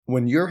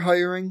When you're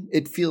hiring,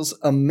 it feels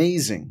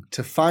amazing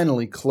to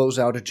finally close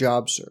out a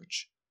job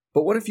search.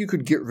 But what if you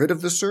could get rid of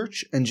the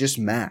search and just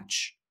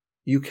match?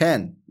 You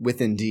can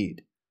with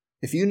Indeed.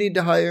 If you need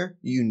to hire,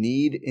 you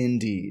need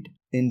Indeed.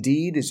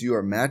 Indeed is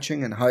your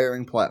matching and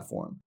hiring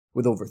platform.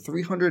 With over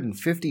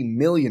 350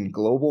 million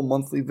global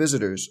monthly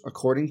visitors,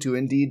 according to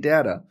Indeed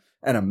data,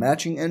 and a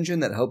matching engine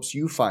that helps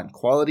you find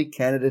quality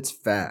candidates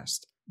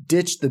fast.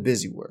 Ditch the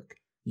busy work.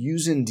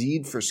 Use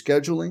Indeed for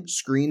scheduling,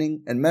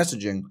 screening, and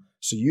messaging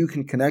so you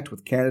can connect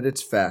with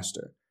candidates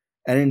faster.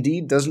 And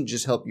Indeed doesn't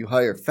just help you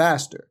hire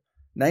faster.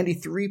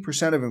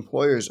 93% of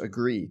employers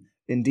agree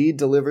Indeed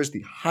delivers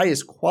the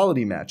highest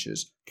quality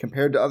matches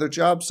compared to other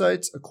job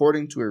sites,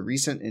 according to a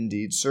recent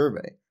Indeed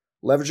survey.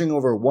 Leveraging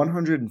over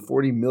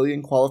 140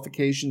 million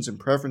qualifications and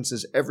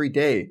preferences every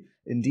day,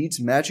 Indeed's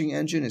matching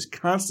engine is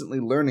constantly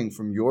learning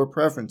from your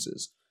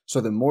preferences, so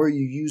the more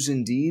you use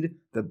Indeed,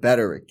 the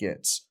better it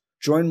gets.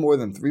 Join more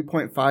than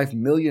 3.5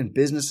 million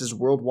businesses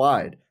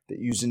worldwide that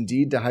use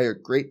Indeed to hire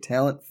great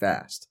talent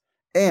fast.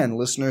 And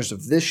listeners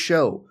of this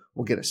show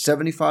will get a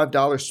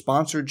 $75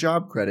 sponsored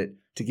job credit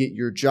to get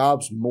your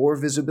jobs more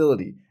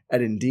visibility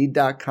at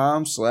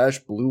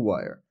Indeed.com/Blue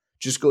Wire.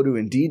 Just go to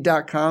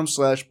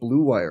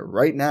Indeed.com/Blue Wire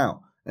right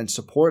now and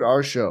support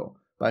our show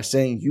by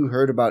saying you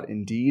heard about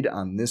Indeed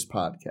on this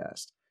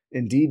podcast.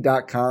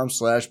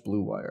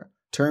 Indeed.com/Blue Wire.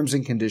 Terms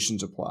and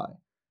conditions apply.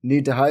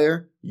 Need to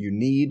hire? You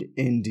need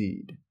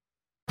Indeed.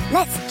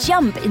 Let's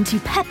jump into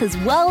Peppa's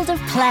world of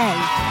play.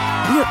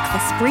 Look for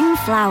spring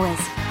flowers,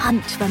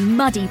 hunt for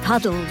muddy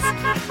puddles,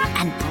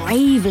 and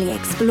bravely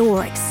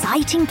explore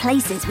exciting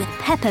places with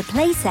Peppa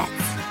playsets.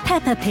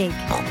 Peppa Pig.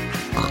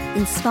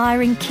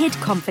 Inspiring kid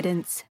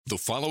confidence. The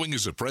following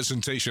is a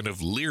presentation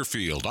of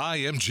Learfield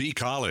IMG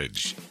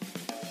College.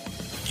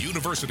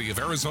 University of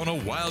Arizona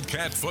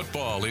Wildcat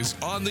football is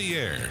on the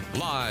air,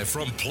 live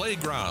from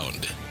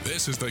Playground.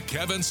 This is the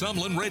Kevin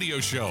Sumlin Radio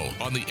Show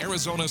on the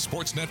Arizona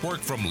Sports Network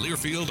from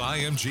Learfield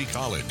IMG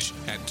College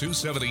at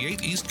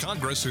 278 East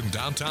Congress in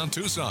downtown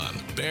Tucson.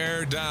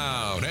 Bear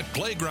down at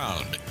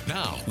Playground.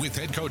 Now, with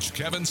head coach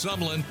Kevin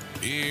Sumlin,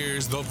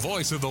 here's the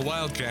voice of the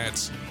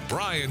Wildcats,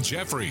 Brian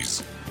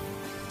Jeffries.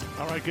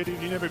 All right, good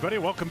evening, everybody.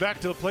 Welcome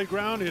back to the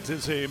Playground. It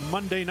is a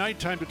Monday night,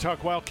 time to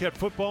talk Wildcat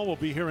football. We'll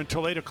be here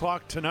until 8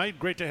 o'clock tonight.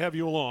 Great to have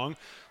you along.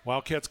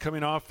 Wildcats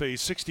coming off a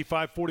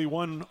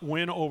 65-41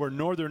 win over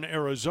Northern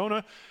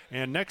Arizona.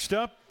 And next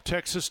up,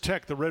 Texas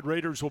Tech. The Red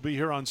Raiders will be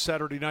here on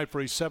Saturday night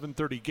for a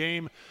 7:30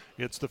 game.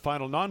 It's the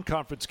final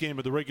non-conference game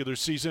of the regular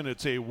season.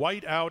 It's a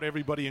white out.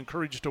 Everybody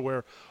encouraged to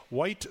wear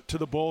white to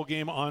the bowl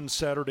game on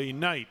Saturday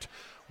night.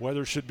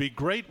 Weather should be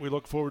great. We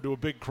look forward to a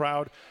big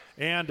crowd.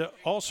 And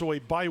also a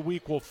bye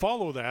week will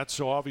follow that,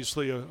 so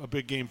obviously a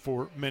big game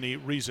for many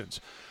reasons.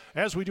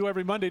 As we do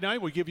every Monday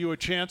night, we give you a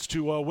chance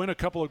to win a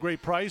couple of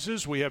great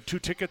prizes. We have 2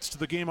 tickets to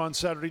the game on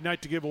Saturday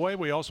night to give away.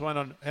 We also want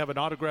to have an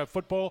autographed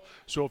football.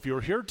 So if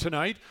you're here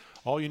tonight,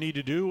 all you need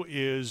to do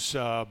is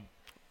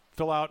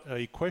fill out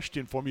a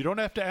question form. You don't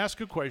have to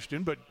ask a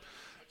question, but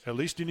at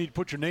least you need to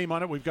put your name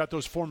on it. We've got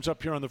those forms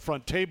up here on the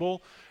front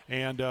table.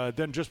 And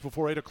then just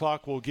before 8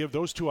 o'clock, we'll give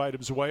those 2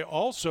 items away.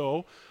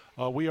 Also,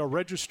 we are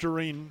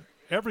registering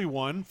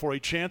everyone for a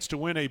chance to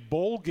win a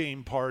bowl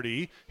game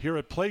party here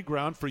at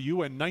Playground for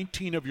you and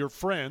 19 of your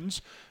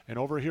friends. And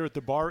over here at the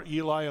bar,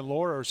 Eli and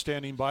Laura are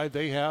standing by.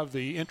 They have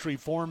the entry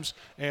forms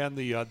and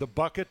the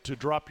bucket to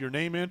drop your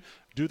name in.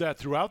 Do that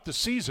throughout the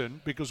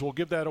season because we'll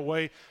give that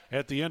away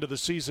at the end of the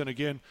season.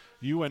 Again,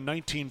 you and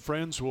 19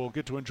 friends will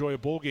get to enjoy a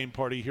bowl game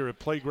party here at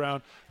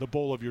Playground, the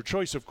bowl of your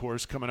choice, of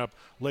course, coming up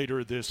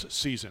later this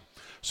season.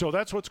 So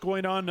that's what's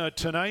going on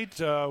tonight.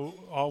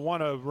 I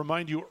want to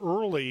remind you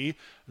early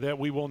that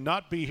we will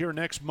not be here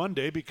next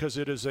Monday because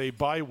it is a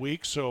bye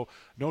week, so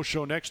no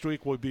show next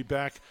week. We'll be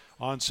back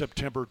on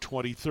September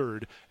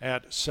 23rd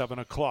at 7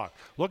 o'clock.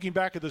 Looking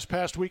back at this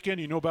past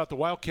weekend, you know about the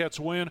Wildcats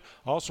win.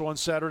 Also on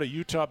Saturday,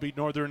 Utah beat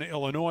Northern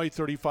Illinois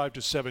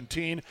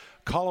 35-17.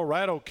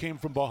 Colorado came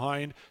from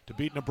behind to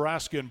beat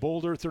Nebraska in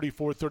Boulder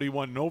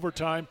 34-31 in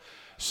overtime.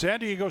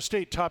 San Diego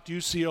State topped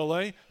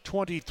UCLA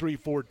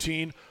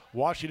 23-14.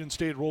 Washington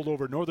State rolled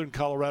over Northern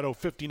Colorado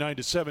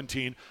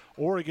 59-17.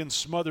 Oregon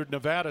smothered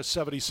Nevada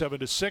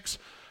 77-6.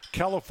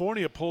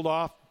 California pulled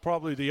off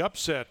probably the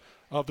upset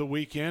of the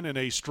weekend in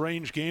a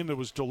strange game that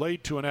was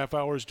delayed 2.5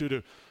 hours due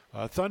to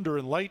thunder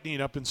and lightning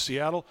up in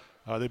Seattle.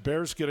 The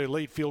Bears get a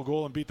late field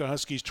goal and beat the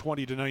Huskies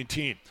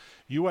 20-19.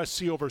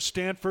 USC over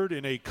Stanford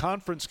in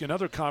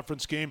another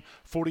conference game,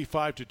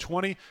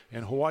 45-20,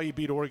 and Hawaii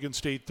beat Oregon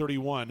State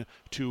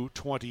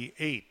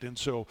 31-28. And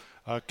so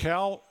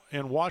Cal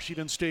and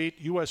Washington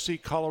State,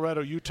 USC,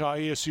 Colorado, Utah,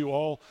 ASU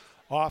all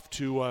off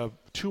to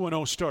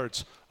 2-0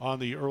 starts on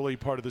the early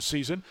part of the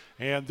season.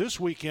 And this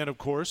weekend, of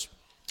course,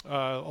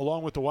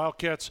 along with the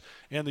Wildcats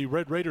and the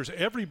Red Raiders,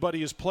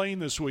 everybody is playing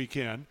this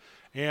weekend,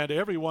 and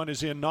everyone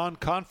is in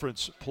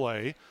non-conference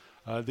play.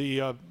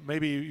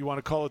 Maybe you want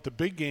to call it the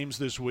big games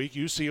this week.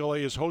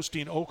 UCLA is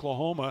hosting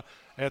Oklahoma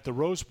at the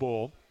Rose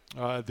Bowl.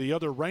 The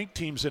other ranked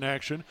teams in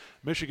action,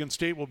 Michigan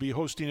State will be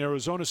hosting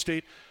Arizona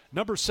State.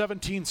 Number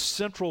 17,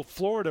 Central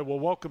Florida will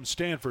welcome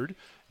Stanford.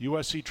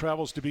 USC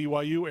travels to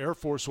BYU. Air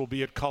Force will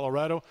be at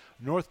Colorado.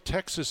 North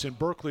Texas in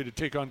Berkeley to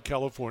take on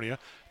California.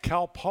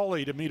 Cal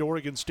Poly to meet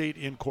Oregon State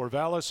in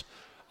Corvallis.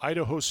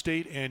 Idaho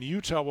State and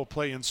Utah will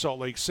play in Salt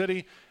Lake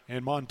City,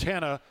 and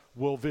Montana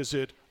will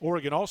visit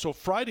Oregon. Also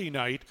Friday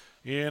night,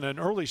 in an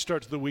early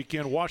start to the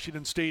weekend,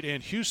 Washington State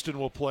and Houston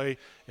will play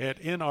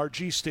at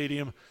NRG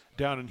Stadium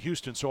down in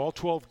Houston. So all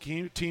 12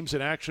 teams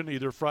in action,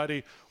 either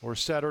Friday or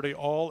Saturday,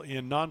 all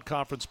in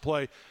non-conference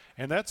play.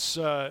 And that's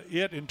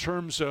it in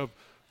terms of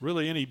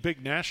really any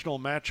big national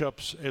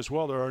matchups as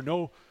well. There are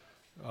no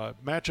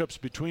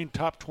matchups between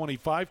top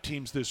 25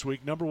 teams this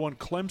week. Number 1,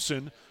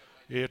 Clemson.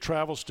 It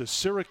travels to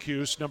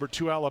Syracuse. Number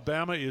 2,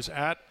 Alabama is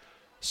at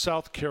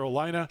South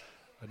Carolina.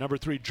 Number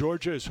 3,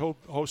 Georgia is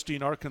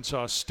hosting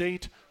Arkansas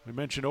State. We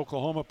mentioned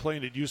Oklahoma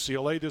playing at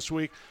UCLA this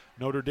week.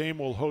 Notre Dame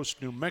will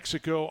host New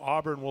Mexico.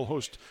 Auburn will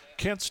host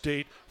Kent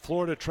State.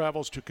 Florida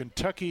travels to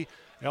Kentucky.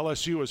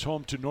 LSU is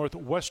home to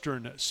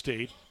Northwestern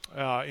State.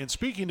 And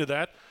speaking to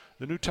that,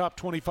 the new top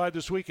 25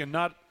 this week, and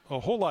not a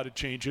whole lot of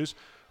changes.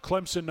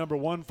 Clemson, number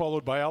 1,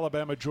 followed by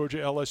Alabama, Georgia,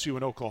 LSU,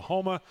 and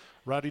Oklahoma.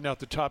 Rounding out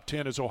the top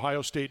 10 is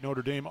Ohio State,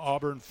 Notre Dame,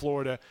 Auburn,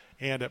 Florida,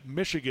 and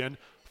Michigan.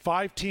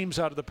 5 teams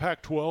out of the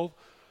Pac-12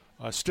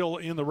 still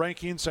in the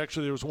rankings.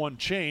 Actually, there was one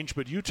change,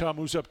 but Utah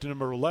moves up to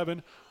number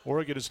 11.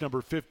 Oregon is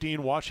number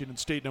 15. Washington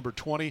State number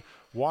 20.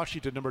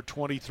 Washington number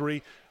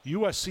 23.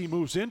 USC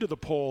moves into the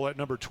poll at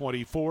number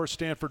 24.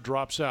 Stanford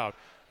drops out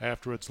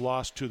after its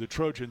loss to the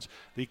Trojans.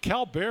 The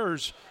Cal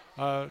Bears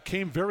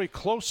came very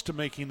close to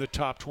making the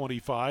top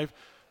 25.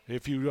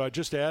 If you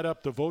just add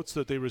up the votes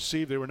that they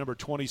received, they were number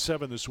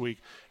 27 this week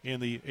in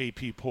the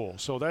AP poll.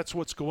 So that's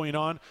what's going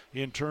on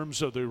in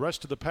terms of the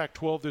rest of the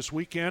Pac-12 this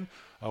weekend.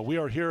 We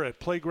are here at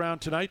Playground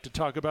tonight to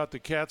talk about the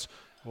Cats.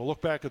 We'll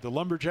look back at the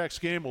Lumberjacks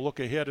game. We'll look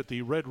ahead at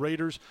the Red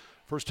Raiders.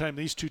 First time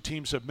these two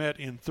teams have met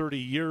in 30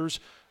 years.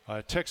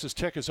 Texas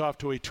Tech is off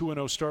to a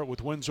 2-0 start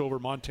with wins over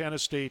Montana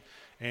State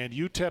and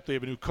UTEP. They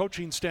have a new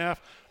coaching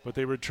staff, but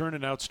they return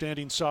an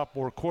outstanding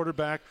sophomore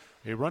quarterback,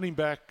 a running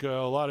back a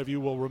lot of you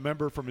will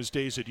remember from his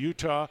days at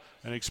Utah,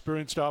 an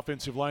experienced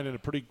offensive line, and a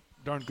pretty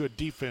darn good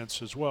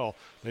defense as well.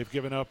 They've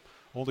given up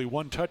only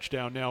 1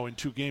 touchdown now in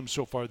 2 games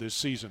so far this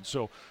season.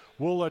 So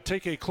we'll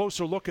take a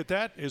closer look at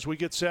that as we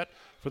get set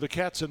for the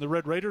Cats and the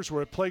Red Raiders.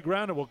 We're at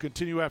Playground, and we'll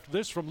continue after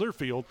this from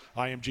Learfield,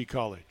 IMG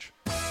College.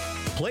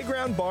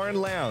 Playground Bar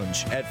and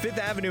Lounge at 5th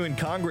Avenue and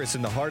Congress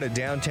in the heart of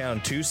downtown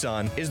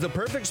Tucson is the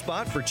perfect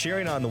spot for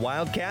cheering on the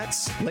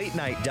Wildcats, late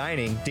night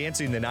dining,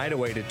 dancing the night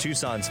away to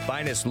Tucson's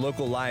finest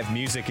local live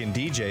music and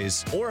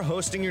DJs, or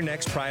hosting your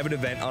next private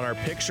event on our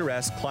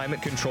picturesque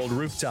climate-controlled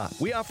rooftop.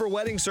 We offer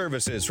wedding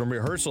services from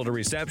rehearsal to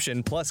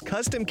reception, plus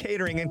custom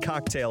catering and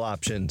cocktail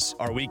options.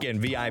 Our weekend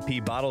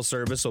VIP bottle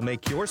service will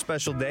make your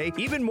special day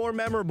even more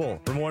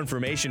memorable. For more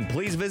information,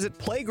 please visit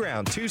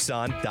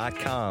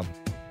playgroundtucson.com.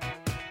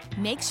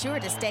 Make sure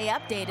to stay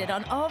updated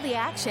on all the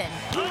action.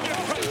 Under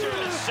pressure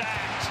and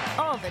sacked.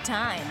 All the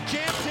time.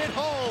 Jams it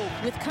home.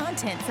 With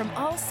content from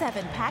all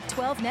 7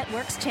 Pac-12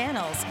 Network's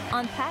channels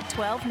on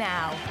Pac-12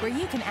 Now, where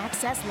you can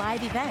access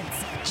live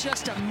events.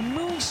 Just a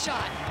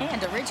moonshot.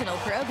 And original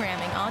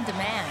programming on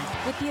demand,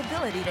 with the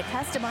ability to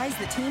customize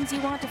the teams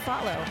you want to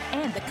follow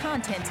and the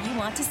content you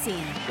want to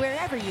see,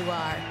 wherever you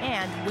are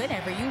and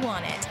whenever you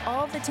want it.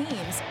 All the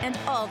teams and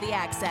all the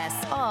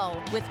access,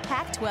 all with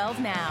Pac-12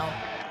 Now.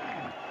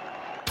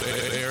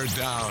 They're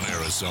down,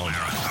 Arizona.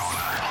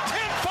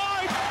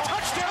 10-5,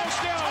 touchdown,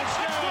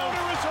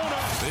 Arizona.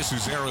 This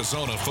is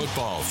Arizona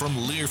football from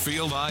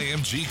Learfield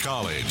IMG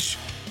College.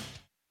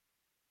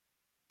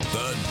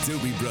 The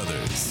Doobie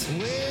Brothers.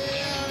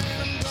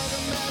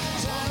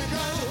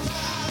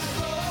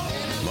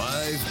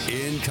 Live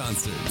in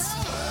concert.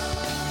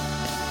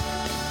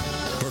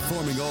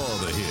 Performing all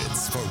the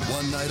hits for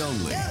one night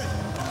only.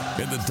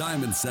 In the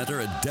Diamond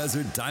Center at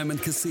Desert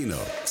Diamond Casino,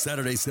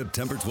 Saturday,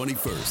 September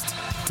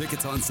 21st.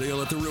 Tickets on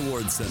sale at the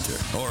Reward Center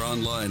or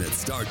online at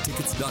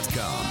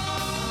startickets.com.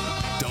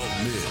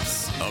 Don't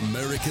miss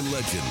American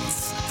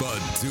Legends, the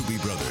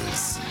Doobie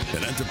Brothers,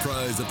 an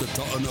enterprise of the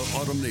To'ano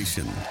Autumn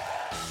Nation.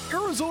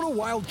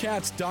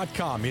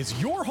 ArizonaWildcats.com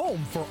is your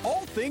home for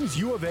all things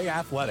U of A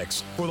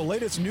athletics. For the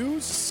latest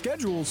news,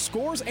 schedules,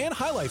 scores, and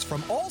highlights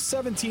from all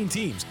 17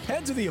 teams,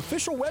 head to the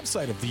official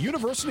website of the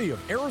University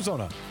of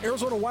Arizona.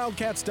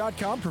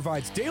 ArizonaWildcats.com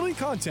provides daily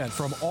content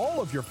from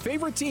all of your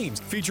favorite teams,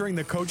 featuring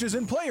the coaches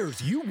and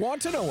players you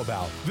want to know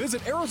about.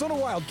 Visit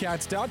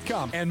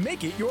ArizonaWildcats.com and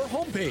make it your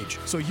homepage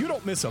so you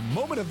don't miss a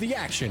moment of the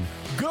action.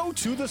 Go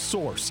to the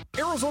source,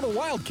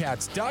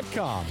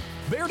 ArizonaWildcats.com.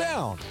 Bear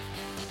down.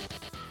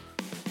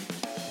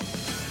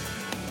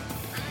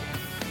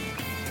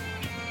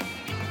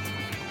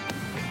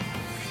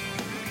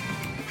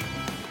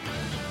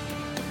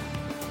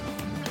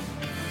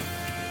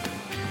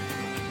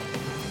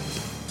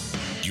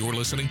 You're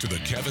listening to the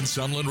Kevin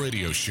Sumlin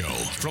Radio Show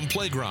from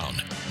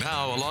Playground.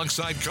 Now,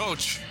 alongside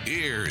Coach,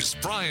 here's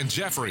Brian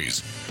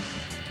Jeffries.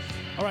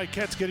 All right,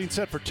 Cats getting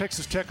set for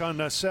Texas Tech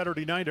on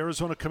Saturday night.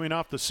 Arizona coming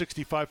off the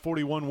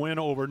 65-41 win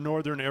over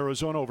Northern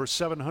Arizona. Over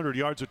 700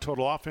 yards of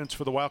total offense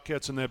for the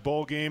Wildcats in that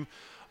bowl game.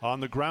 On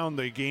the ground,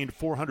 they gained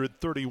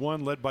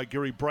 431, led by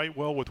Gary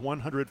Brightwell with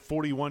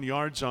 141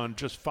 yards on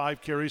just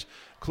 5 carries,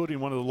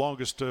 including one of the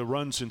longest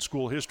runs in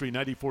school history,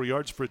 94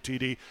 yards for a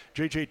TD.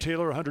 J.J.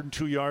 Taylor,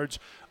 102 yards.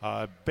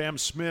 Bam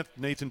Smith,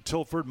 Nathan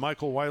Tilford,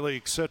 Michael Wiley,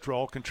 etc.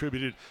 all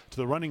contributed to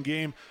the running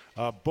game.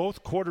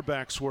 Both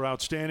quarterbacks were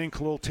outstanding.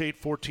 Khalil Tate,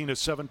 14 of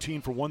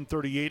 17 for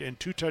 138 and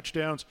 2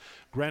 touchdowns.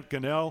 Grant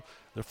Gunnell,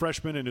 the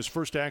freshman, in his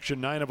first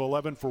action, 9 of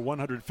 11 for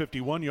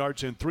 151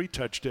 yards and 3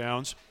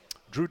 touchdowns.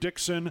 Drew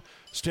Dixon,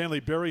 Stanley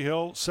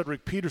Berryhill,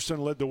 Cedric Peterson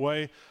led the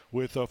way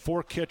with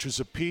 4 catches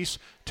apiece.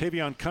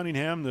 Tavion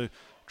Cunningham, the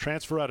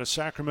transfer out of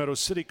Sacramento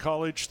City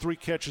College, 3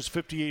 catches,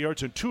 58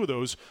 yards, and 2 of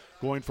those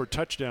going for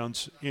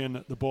touchdowns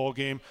in the ball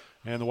game.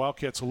 And the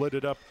Wildcats lit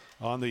it up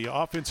on the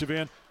offensive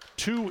end.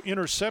 2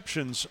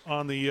 interceptions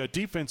on the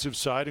defensive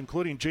side,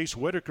 including Jace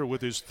Whitaker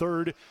with his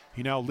 3rd.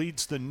 He now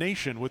leads the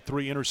nation with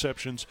 3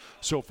 interceptions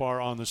so far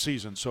on the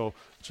season. So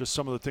just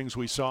some of the things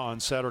we saw on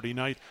Saturday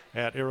night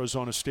at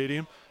Arizona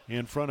Stadium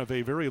in front of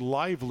a very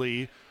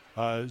lively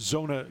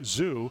Zona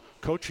Zoo.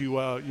 Coach,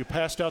 you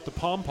passed out the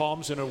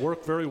pom-poms, and it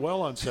worked very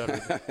well on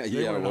Saturday.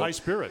 They were in high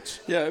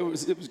spirits. Yeah, it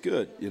was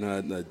good. You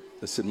know,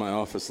 I said my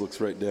office looks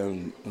right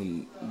down,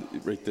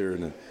 right there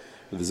in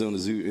the Zona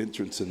Zoo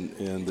entrance,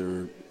 and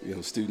there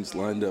were students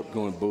lined up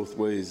going both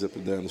ways up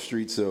and down the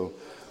street. So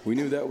we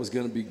knew that was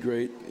going to be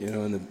great.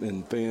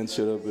 And fans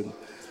showed up, and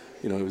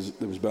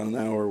there was about an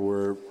hour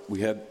where we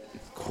had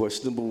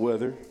questionable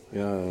weather.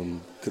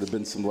 Could have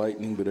been some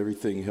lightning, but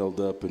everything held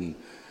up, and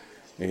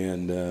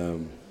it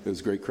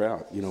was a great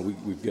crowd.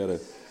 We've got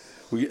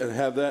to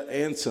have that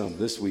and some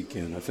this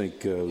weekend. I think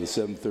the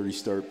 7:30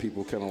 start,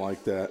 people kind of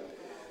like that.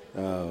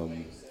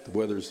 The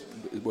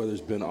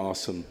weather's been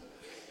awesome.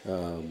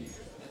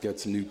 Got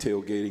some new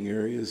tailgating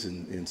areas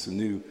and some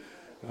new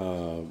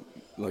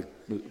like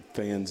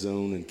fan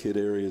zone and kid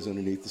areas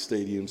underneath the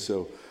stadium.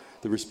 So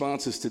the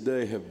responses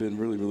today have been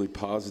really, really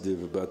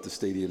positive about the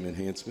stadium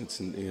enhancements,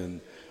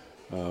 and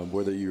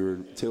whether you're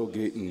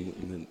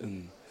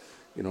tailgating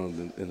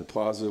in the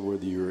plaza,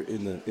 whether you're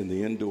in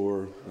the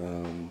indoor,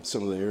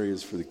 some of the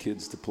areas for the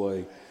kids to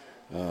play,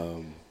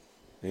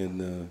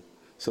 and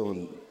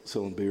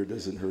selling beer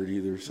doesn't hurt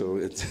either. So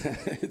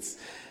it's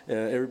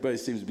everybody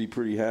seems to be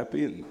pretty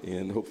happy,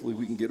 and hopefully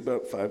we can get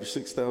about 5,000 or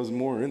 6,000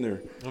 more in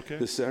there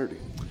this Saturday.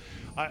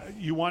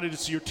 You wanted to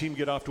see your team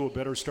get off to a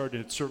better start,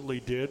 and it certainly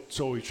did.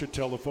 So we should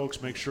tell the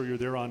folks, make sure you're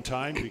there on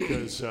time,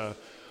 because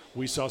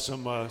we saw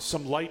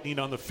some lightning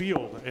on the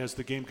field as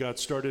the game got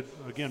started.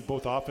 Again,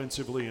 both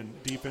offensively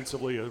and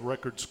defensively, a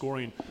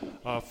record-scoring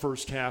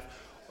first half.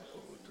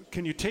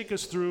 Can you take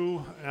us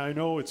through? I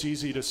know it's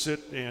easy to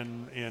sit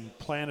and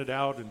plan it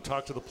out and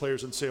talk to the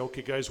players and say,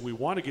 okay, guys, we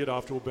want to get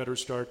off to a better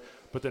start,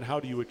 but then how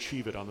do you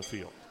achieve it on the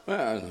field? Well,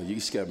 I don't know. You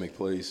just got to make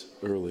plays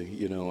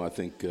early. I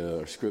think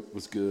our script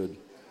was good.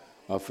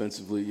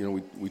 Offensively,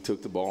 we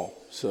took the ball.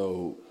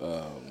 So,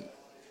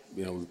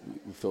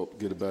 we felt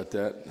good about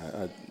that.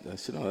 I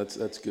said, oh,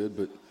 that's good,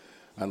 but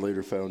I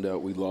later found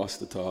out we lost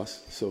the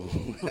toss. So,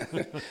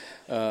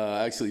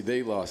 actually,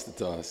 they lost the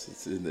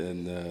toss.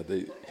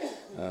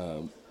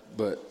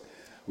 But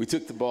we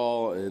took the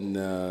ball, and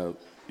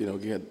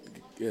again,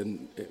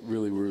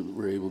 really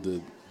we're able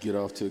to get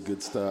off to a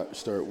good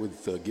start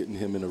with getting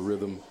him in a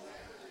rhythm,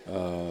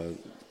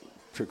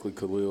 particularly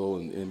Khalil,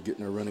 and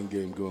getting our running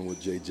game going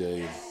with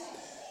JJ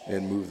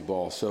and move the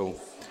ball. So,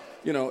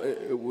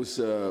 it was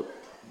a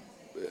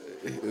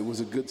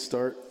good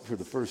start for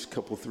the first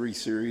 3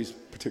 series,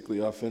 particularly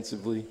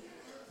offensively.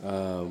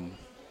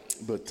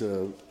 But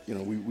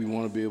we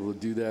want to be able to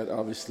do that,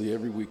 obviously,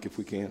 every week if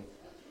we can.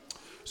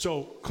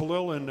 So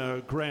Khalil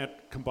and Grant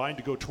combined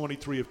to go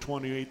 23 of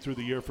 28 through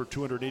the year for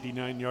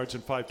 289 yards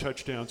and 5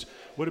 touchdowns.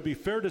 Would it be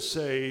fair to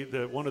say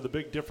that one of the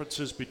big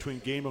differences between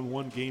game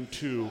 1, game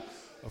 2,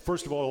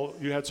 first of all,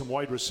 you had some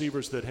wide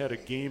receivers that had a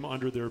game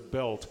under their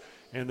belt,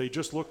 and they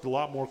just looked a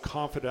lot more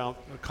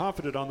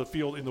confident on the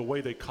field in the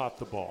way they caught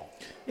the ball?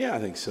 Yeah, I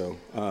think so.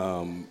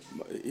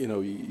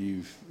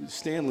 You've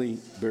Stanley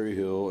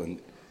Berryhill,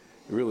 and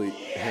really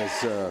has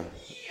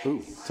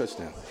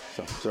touchdown.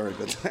 Sorry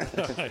about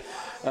that.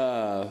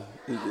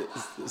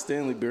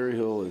 Stanley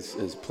Berryhill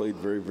has played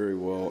very, very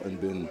well and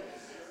been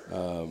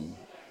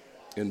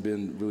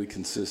really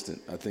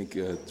consistent. I think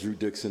Drew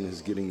Dixon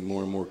is getting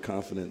more and more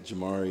confident.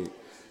 Jamari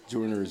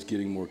Joyner is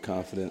getting more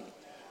confident.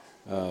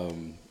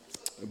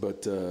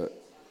 But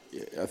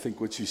I think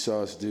what you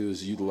saw us do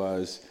is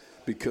utilize,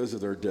 because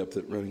of their depth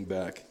at running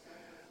back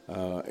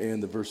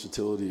and the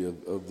versatility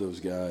of those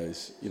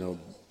guys,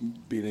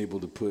 being able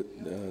to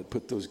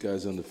put those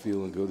guys on the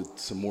field and go to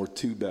some more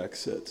 2-back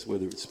sets,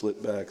 whether it's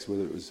split backs,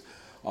 whether it was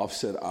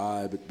offset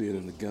eye, but being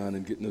in the gun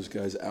and getting those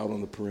guys out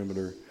on the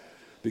perimeter,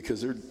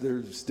 because they're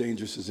as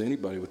dangerous as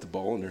anybody with the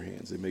ball in their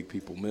hands. They make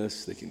people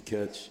miss. They can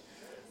catch.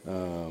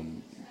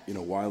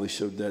 Wiley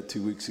showed that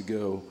 2 weeks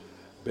ago.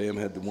 Bam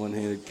had the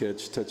one-handed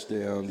catch,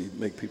 touchdown. He'd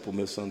make people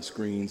miss on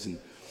screens, and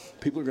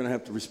people are going to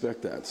have to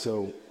respect that.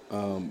 So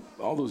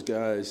all those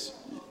guys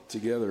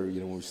together,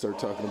 when we start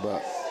talking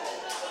about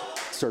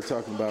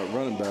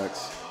running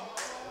backs,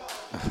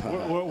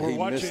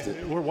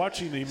 We're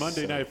watching the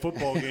Monday Night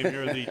Football game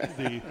here.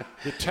 The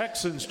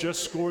Texans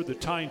just scored the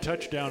tying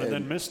touchdown and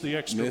then missed the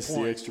extra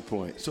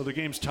point. So the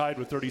game's tied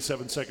with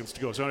 37 seconds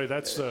to go. So anyway,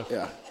 that's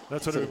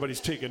what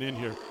everybody's taking in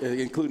here,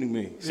 including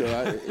me.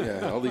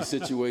 So all these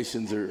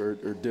situations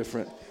are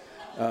different.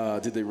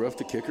 Did they rough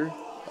the kicker?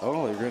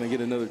 Oh, they're going to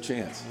get another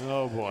chance.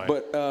 Oh, boy.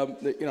 But,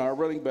 our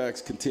running backs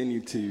continue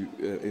to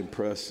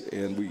impress,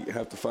 and we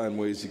have to find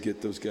ways to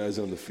get those guys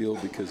on the field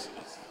because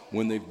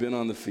when they've been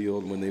on the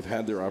field, when they've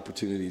had their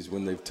opportunities,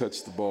 when they've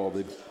touched the ball,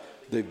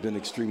 they've been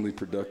extremely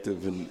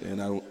productive,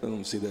 and I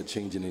don't see that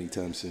changing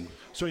anytime soon.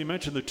 So you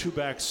mentioned the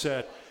two-back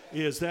set.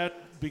 Is that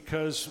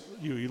because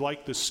you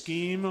like the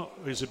scheme?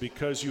 Is it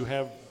because you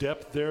have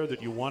depth there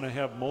that you want to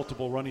have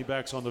multiple running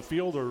backs on the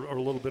field, or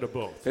a little bit of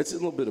both? It's a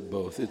little bit of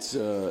both. It's,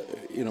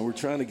 we're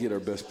trying to get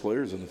our best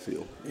players on the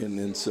field.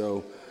 And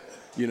so,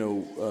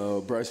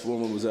 Bryce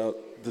Woolman was out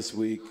this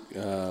week.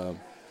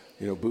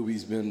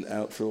 Boobie's been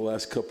out for the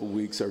last couple of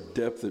weeks. Our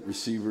depth at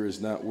receiver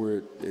is not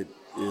where it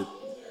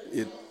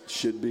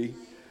should be,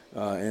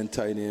 and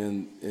tight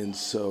end. And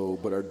so,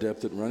 but our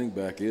depth at running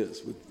back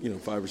is with,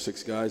 5 or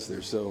 6 guys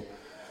there. So,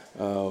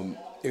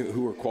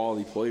 who are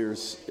quality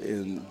players,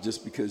 and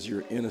just because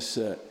you're in a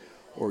set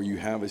or you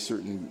have a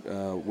certain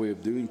way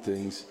of doing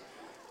things,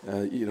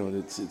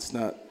 it's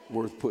not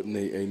worth putting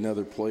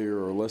another player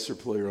or a lesser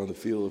player on the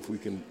field if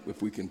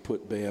we can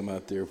put Bam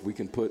out there, if we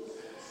can put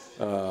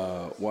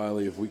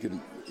Wiley, if we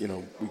can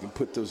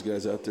put those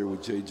guys out there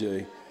with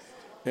JJ,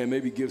 and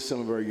maybe give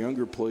some of our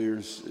younger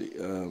players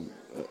a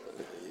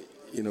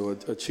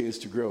chance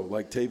to grow,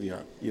 like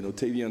Tavion.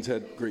 Tavion's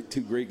had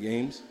 2 great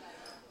games.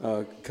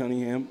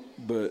 Cunningham,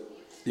 but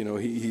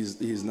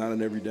he's not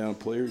an every down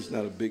player. He's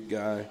not a big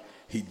guy.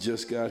 He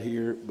just got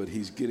here, but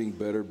he's getting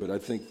better. But I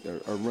think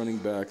our running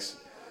backs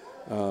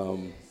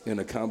and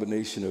a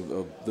combination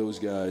of those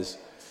guys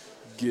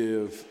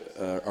give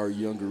our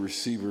younger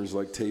receivers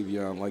like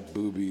Tavion, like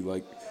Boobie,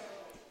 like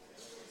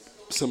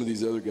some of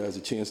these other guys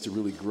a chance to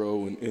really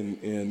grow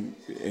and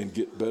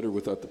get better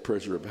without the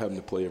pressure of having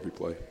to play every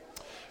play.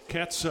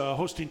 Cats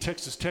hosting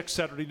Texas Tech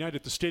Saturday night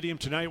at the stadium.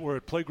 Tonight we're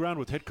at Playground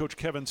with head coach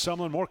Kevin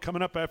Sumlin. More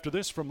coming up after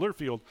this from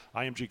Learfield,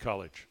 IMG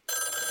College.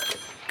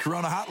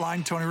 Corona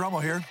Hotline, Tony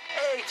Romo here.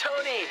 Hey,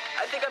 Tony,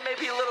 I think I may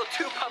be a little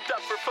too pumped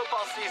up for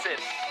football season.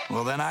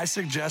 Well, then I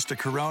suggest a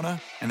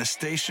Corona and a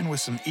station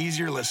with some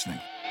easier listening.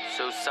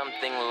 So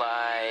something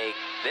like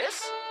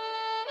this?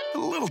 A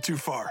little too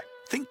far.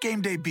 Think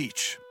Game Day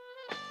Beach.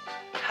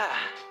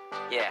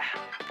 Yeah,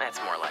 that's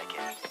more like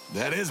it.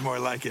 That is more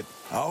like it.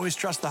 Always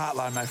trust the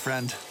hotline, my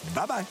friend.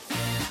 Bye-bye.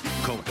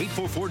 Call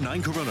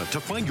 844-9-CORONA to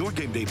find your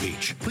Game Day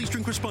Beach. Please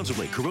drink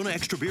responsibly. Corona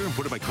Extra Beer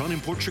imported by Crown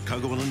Imports,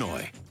 Chicago,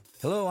 Illinois.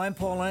 Hello, I'm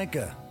Paul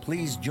Anka.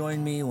 Please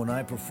join me when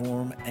I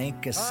perform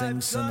Anka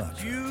Sings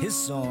Sinatra. His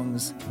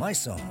songs,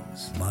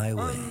 my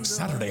way.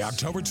 Saturday,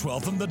 October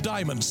 12th in the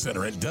Diamond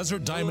Center at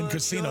Desert Diamond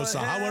Casino,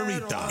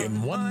 Sahuarita.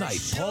 In one night,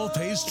 Paul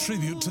pays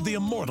tribute to the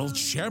immortal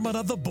chairman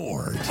of the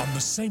board. On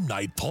the same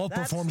night, Paul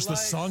performs the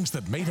songs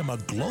that made him a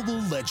global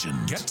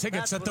legend. Get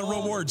tickets at the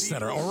Reward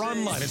Center or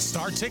online at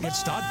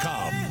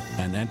startickets.com.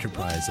 An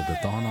enterprise of the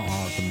Thana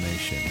Autumn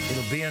Nation.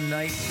 It'll be a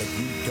night that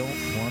you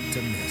don't want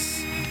to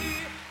miss.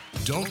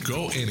 Don't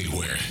go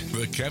anywhere.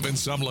 The Kevin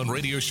Sumlin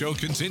Radio Show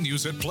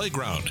continues at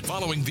Playground.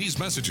 Following these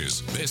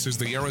messages, this is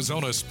the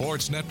Arizona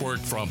Sports Network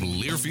from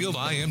Learfield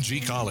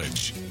IMG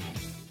College.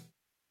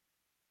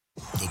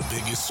 The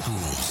biggest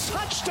schools.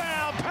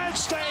 Touchdown, Penn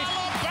State,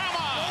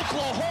 Alabama,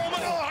 Oklahoma,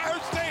 Ohio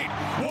State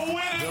will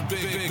win. The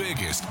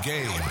biggest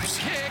games.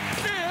 Kick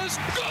is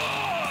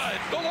good.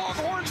 The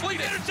Longhorns lead.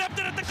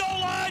 Intercepted at the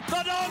goal line.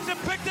 The Dogs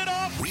have picked it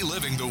up.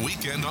 Reliving the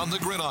weekend on the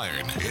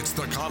gridiron. It's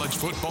the College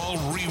Football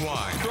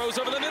Rewind. Throws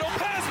over the middle.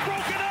 Pass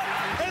broken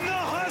up. And the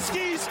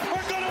Huskies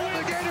are going to win.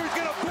 The Gators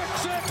get a pick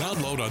six.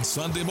 Download on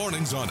Sunday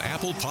mornings on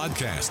Apple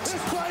Podcasts.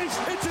 This place,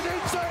 it's an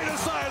insane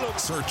asylum.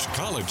 Search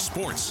College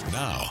Sports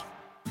now.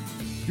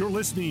 You're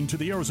listening to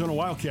the Arizona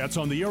Wildcats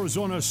on the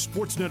Arizona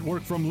Sports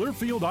Network from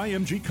Learfield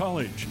IMG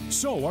College.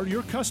 So are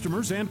your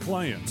customers and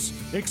clients.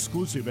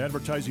 Exclusive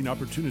advertising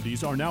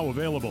opportunities are now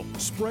available,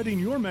 spreading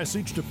your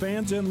message to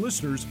fans and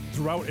listeners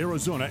throughout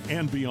Arizona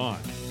and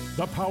beyond.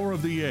 The power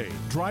of the A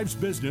drives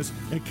business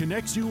and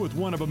connects you with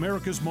one of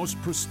America's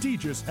most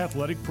prestigious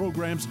athletic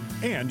programs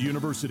and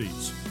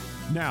universities.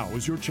 Now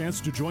is your chance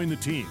to join the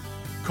team.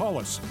 Call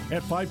us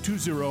at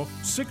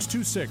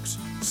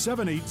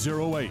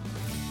 520-626-7808.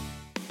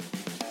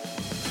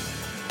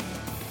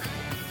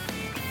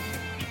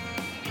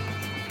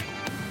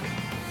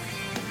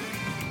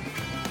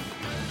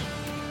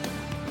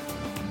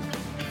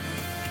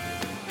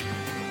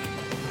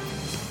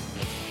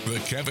 The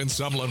Kevin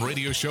Sumlin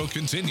Radio Show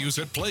continues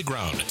at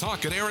Playground.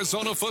 Talking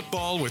Arizona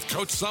football with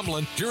Coach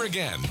Sumlin. Here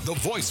again, the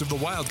voice of the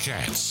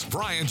Wildcats,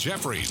 Brian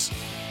Jeffries.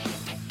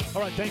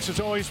 All right, thanks as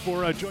always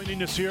for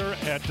joining us here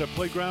at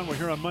Playground. We're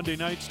here on Monday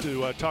nights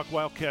to talk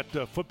Wildcat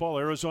football,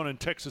 Arizona and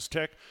Texas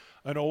Tech.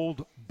 an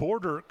old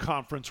border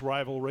conference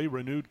rivalry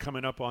renewed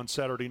coming up on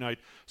Saturday night,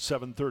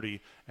 7:30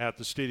 at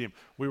the stadium.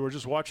 We were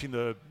just watching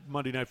the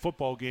Monday Night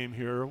Football game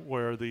here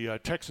where the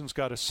Texans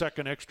got a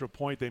second extra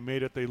point. They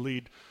made it. They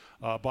lead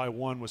by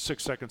 1 with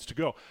 6 seconds to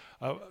go.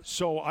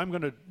 So I'm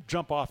going to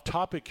jump off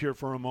topic here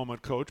for a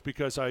moment, Coach,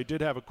 because I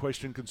did have a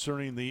question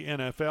concerning the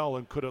NFL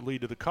and could it lead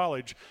to the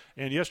college.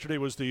 And yesterday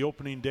was the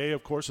opening day,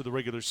 of course, of the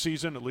regular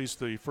season, at least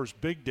the first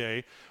big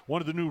day.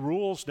 One of the new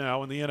rules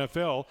now in the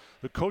NFL,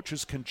 the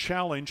coaches can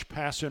challenge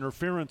pass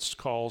interference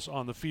calls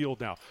on the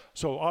field now.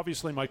 So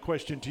obviously my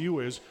question to you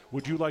is,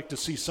 would you like to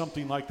see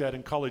something like that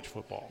in college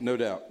football? No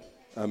doubt.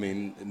 I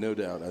mean, no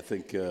doubt. I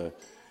think,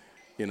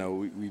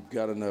 we've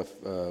got enough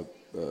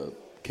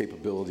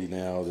capability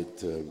now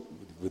that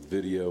with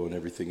video and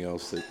everything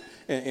else that,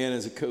 and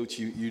as a coach,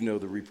 you know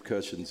the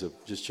repercussions of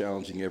just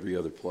challenging every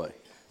other play,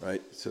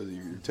 right? So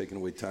you're taking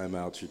away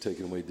timeouts, you're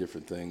taking away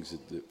different things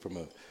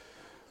from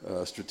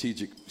a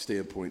strategic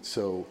standpoint.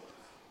 So,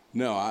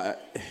 no, I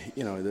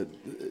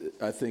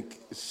think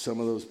some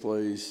of those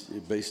plays,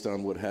 based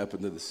on what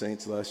happened to the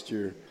Saints last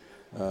year,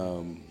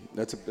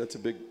 that's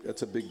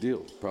a big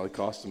deal. Probably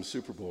cost them a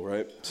Super Bowl,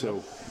 right?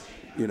 So,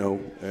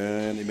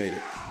 and they made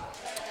it.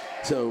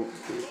 So,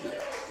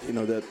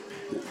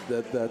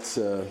 that's.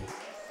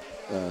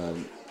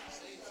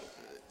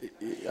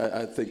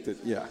 I think that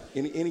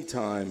any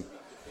time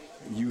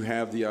you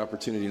have the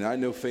opportunity, and I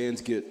know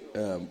fans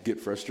get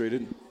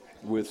frustrated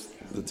with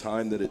the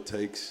time that it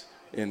takes,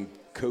 and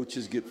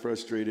coaches get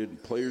frustrated,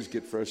 and players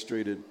get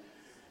frustrated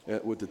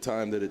with the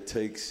time that it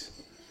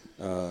takes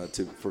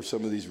for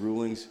some of these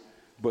rulings.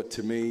 But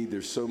to me,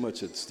 there's so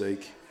much at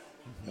stake.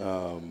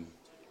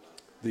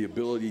 The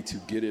ability to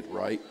get it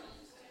right.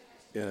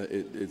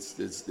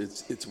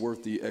 It's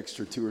worth the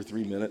extra 2 or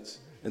 3 minutes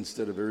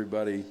instead of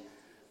everybody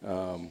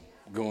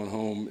going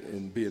home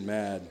and being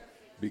mad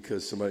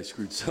because somebody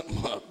screwed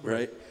something up,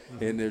 right?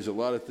 Mm-hmm. And there's a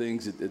lot of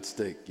things at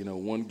stake.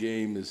 One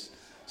game is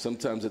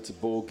sometimes it's a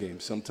bowl game,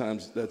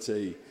 sometimes that's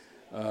a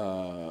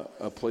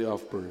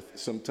playoff berth,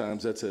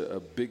 sometimes that's a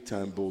big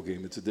time bowl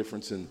game. It's a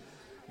difference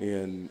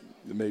in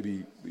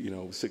maybe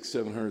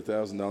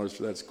 $600,000-$700,000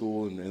 for that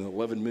school and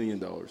 $11 million,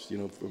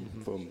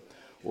 from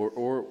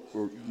or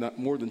not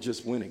more than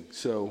just winning.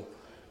 So,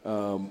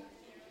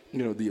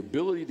 the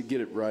ability to get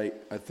it right,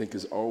 I think,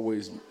 is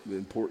always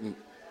important.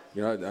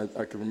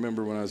 I can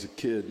remember when I was a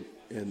kid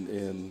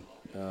and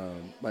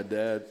my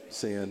dad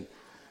saying,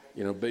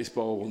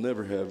 baseball will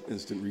never have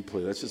instant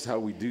replay. That's just how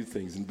we do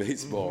things in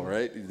baseball,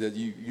 right? That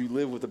you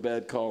live with a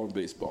bad call in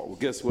baseball. Well,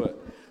 guess what?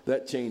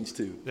 That changed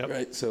too,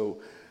 right? So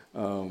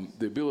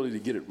the ability to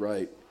get it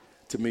right,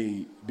 to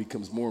me,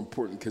 becomes more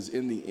important because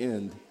in the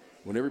end,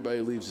 when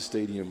everybody leaves the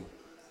stadium,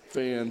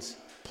 fans,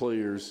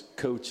 players,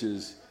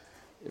 coaches,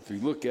 if you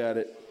look at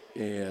it,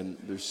 and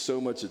there's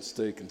so much at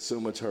stake and so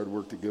much hard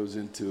work that goes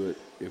into it.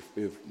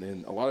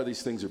 And a lot of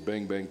these things are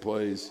bang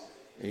plays,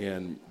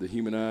 and the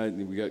human eye.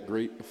 And we got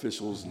great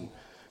officials and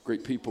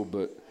great people,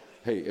 but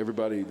hey,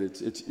 everybody,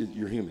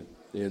 you're human,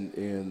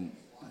 and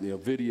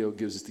video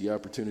gives us the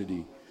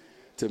opportunity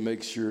to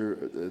make sure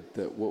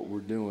that what we're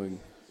doing,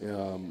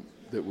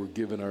 that we're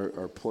giving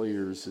our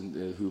players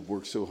and who've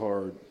worked so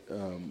hard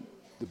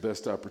the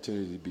best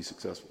opportunity to be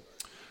successful.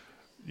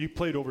 You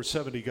played over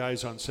 70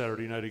 guys on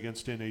Saturday night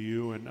against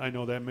NAU, and I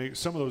know that makes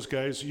some of those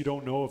guys, you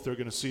don't know if they're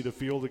going to see the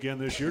field again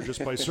this year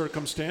just by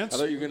circumstance. I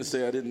thought you were going to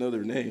say I didn't know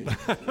their name.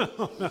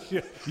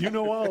 Yeah, you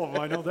know all of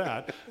them, I know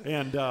that.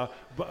 And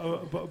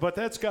but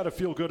that's got to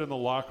feel good in the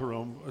locker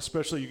room,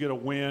 especially you get a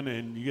win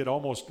and you get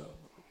almost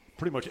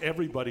pretty much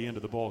everybody into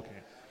the ball game.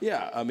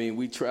 Yeah, I mean,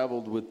 we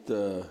traveled with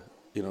the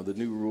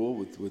new rule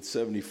with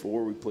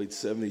 74. We played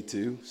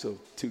 72, so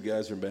 2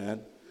 guys are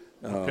bad.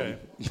 Okay.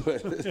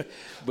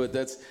 But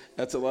that's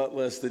a lot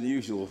less than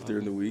usual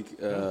during the week.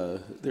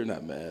 They're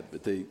not mad,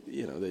 but they're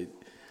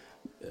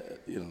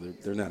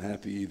not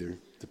happy either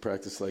to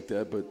practice like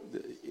that. But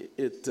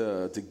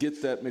to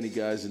get that many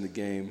guys in the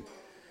game,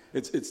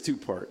 it's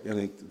 2-part. I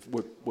think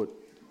what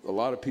a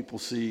lot of people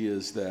see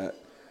is that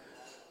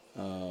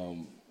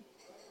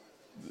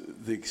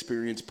the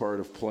experience part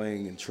of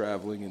playing and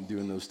traveling and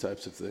doing those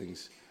types of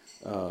things.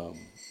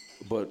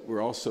 But we're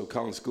also,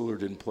 Colin Schooler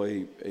didn't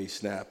play a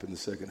snap in the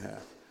second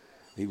half.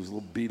 He was a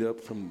little beat up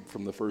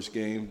from the first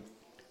game.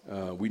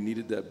 We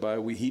needed that bye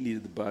week. He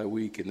needed the bye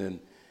week, and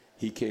then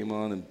he came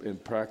on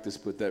and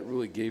practiced. But that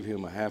really gave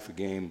him a half a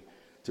game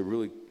to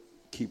really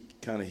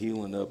keep kind of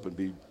healing up and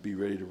be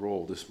ready to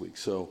roll this week.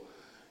 So,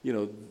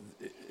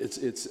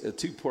 it's a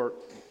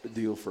 2-part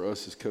deal for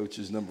us as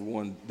coaches. Number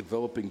one,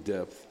 developing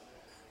depth,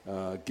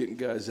 getting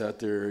guys out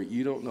there.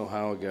 You don't know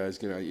how a guy's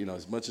going to,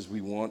 as much as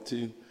we want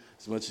to,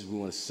 as much as we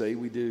want to say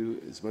we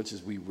do, as much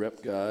as we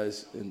rep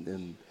guys,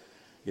 and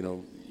you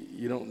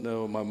don't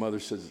know, my mother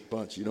says a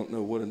bunch, you don't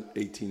know what an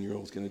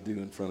 18-year-old is going to do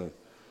in front of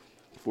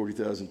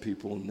 40,000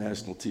 people on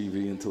national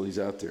TV until he's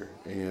out there.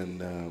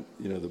 And,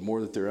 the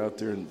more that they're out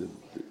there, and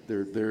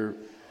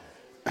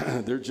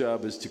their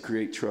job is to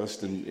create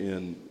trust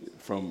and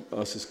from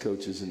us as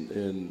coaches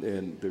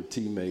and their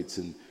teammates.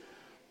 And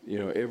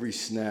every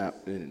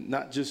snap, and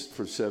not just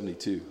for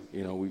 72.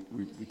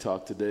 We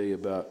talked today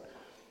about,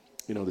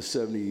 the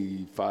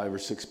 75 or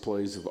 6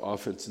 plays of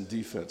offense and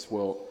defense.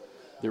 Well,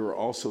 there were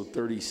also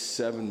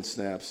 37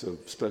 snaps of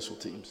special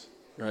teams,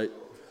 right?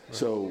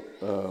 So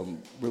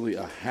really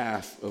a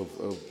half of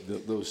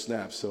those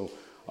snaps. So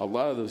a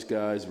lot of those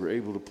guys were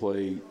able to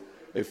play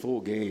a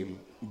full game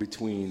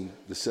between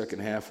the second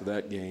half of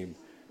that game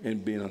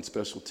and being on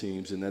special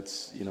teams. And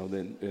that's,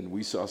 and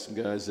we saw some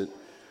guys that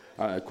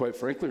quite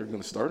frankly are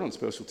going to start on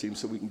special teams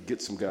so we can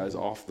get some guys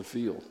off the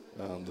field,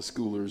 the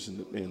schoolers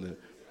and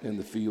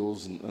the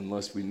fields,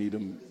 unless we need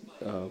them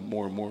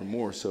more and more and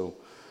more. So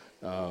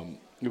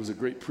it was a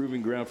great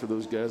proving ground for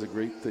those guys, a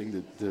great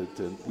thing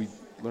that we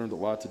learned a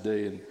lot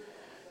today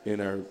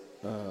in our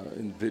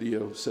in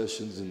video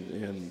sessions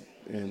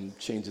and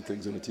changing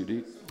things into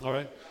 2D. All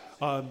right.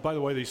 By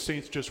the way, the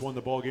Saints just won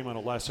the ball game on a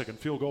last-second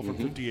field goal from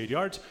 58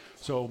 yards.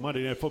 So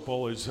Monday Night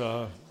Football is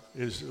at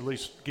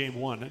least game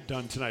one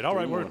done tonight. All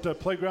right, we're at the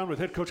Playground with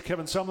head coach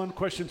Kevin Sumlin.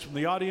 Questions from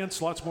the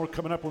audience. Lots more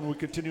coming up when we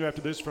continue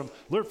after this from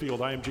Learfield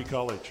IMG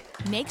College.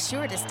 Make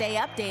sure to stay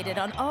updated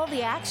on all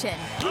the action.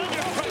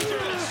 Under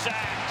pressure,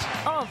 sacked.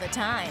 All the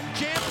time.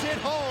 Jammed it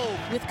home.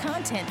 With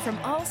content from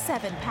all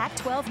 7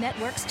 Pac-12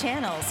 Network's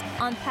channels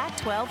on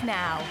Pac-12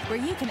 Now, where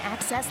you can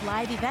access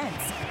live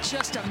events.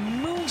 Just a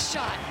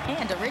moonshot.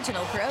 And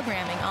original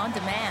programming on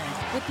demand,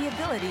 with the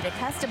ability to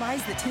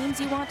customize the teams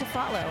you want to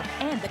follow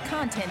and the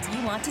content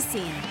you want to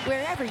see,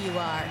 wherever you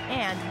are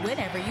and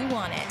whenever you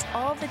want it.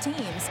 All the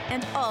teams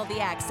and all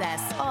the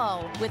access,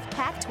 all with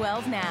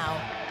Pac-12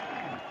 Now.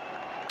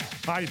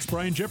 Hi, it's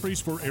Brian Jeffries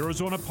for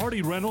Arizona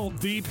Party Rental,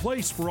 the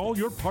place for all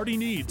your party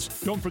needs.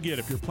 Don't forget,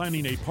 if you're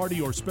planning a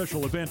party or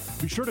special event,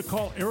 be sure to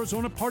call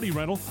Arizona Party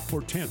Rental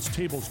for tents,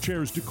 tables,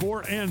 chairs,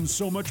 decor, and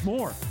so much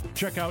more.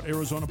 Check out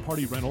Arizona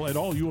Party Rental at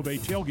all U of A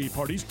tailgate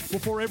parties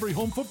before every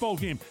home football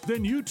game.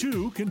 Then you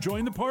too can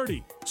join the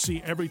party.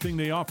 See everything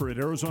they offer at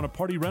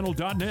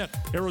ArizonaPartyRental.net.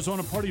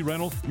 Arizona Party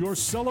Rental, your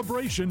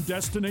celebration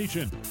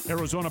destination.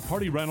 Arizona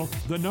Party Rental,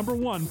 the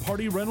 #1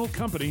 party rental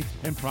company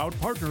and proud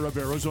partner of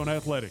Arizona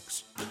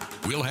Athletics.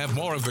 We'll have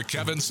more of the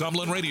Kevin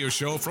Sumlin Radio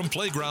Show from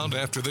Playground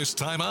after this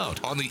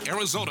timeout on the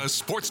Arizona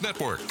Sports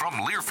Network from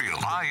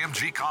Learfield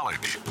IMG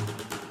College.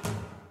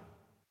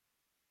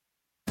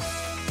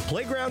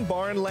 Playground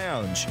Bar and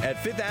Lounge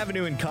at 5th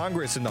Avenue and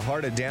Congress in the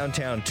heart of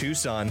downtown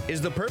Tucson is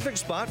the perfect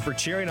spot for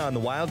cheering on the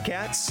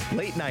Wildcats,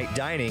 late night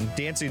dining,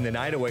 dancing the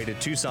night away to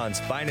Tucson's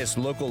finest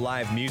local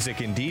live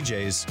music and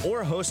DJs,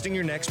 or hosting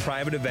your next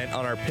private event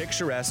on our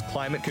picturesque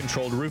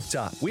climate-controlled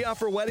rooftop. We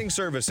offer wedding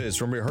services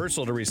from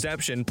rehearsal to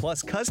reception,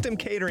 plus custom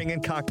catering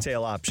and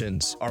cocktail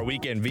options. Our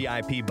weekend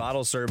VIP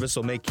bottle service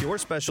will make your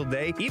special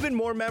day even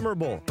more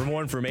memorable. For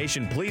more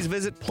information, please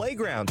visit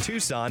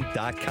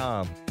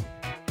playgroundtucson.com.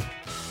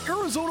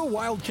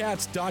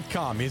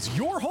 ArizonaWildcats.com is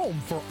your home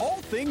for all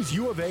things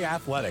U of A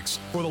athletics.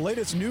 For the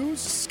latest news,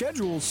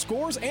 schedules,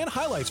 scores, and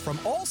highlights from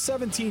all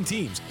 17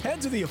 teams,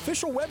 head to the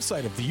official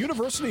website of the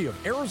University of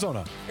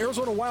Arizona.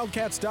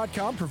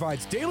 ArizonaWildcats.com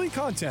provides daily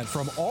content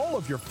from all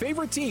of your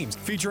favorite teams,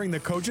 featuring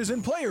the coaches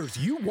and players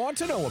you want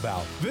to know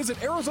about. Visit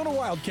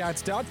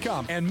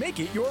ArizonaWildcats.com and make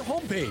it your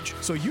homepage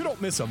so you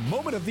don't miss a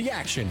moment of the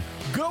action.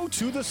 Go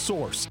to the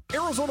source,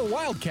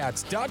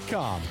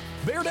 ArizonaWildcats.com.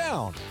 Bear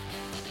down.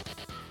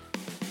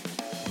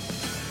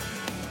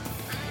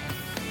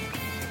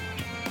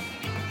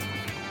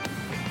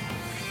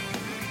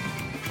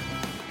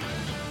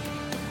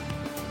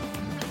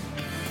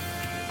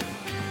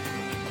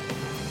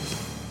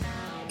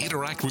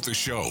 Interact with the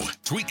show.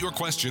 Tweet your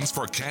questions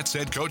for Cats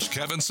head coach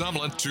Kevin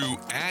Sumlin to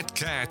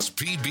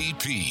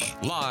 @CatsPBP.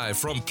 Live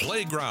from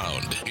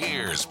Playground,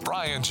 here's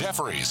Brian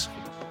Jeffries.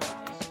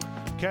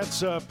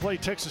 Cats play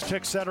Texas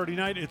Tech Saturday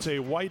night. It's a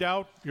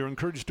whiteout. You're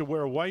encouraged to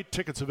wear white.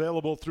 Tickets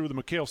available through the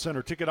McHale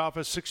Center ticket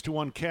office,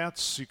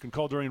 621-CATS. You can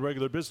call during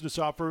regular business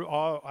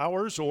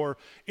hours or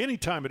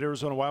anytime at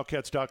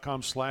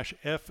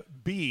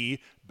ArizonaWildcats.com/FB.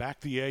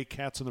 Back the A,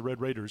 Cats and the Red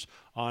Raiders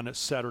on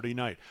Saturday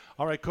night.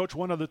 All right, Coach,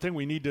 one other thing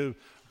we need to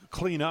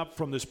clean up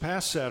from this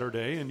past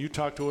Saturday, and you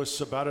talked to us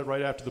about it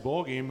right after the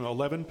ball game,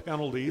 11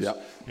 penalties.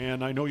 Yep.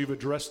 And I know you've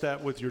addressed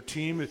that with your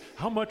team.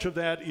 How much of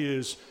that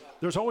is –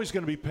 there's always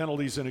going to be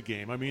penalties in a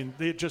game. I mean,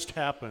 it just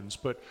happens.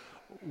 But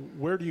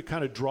where do you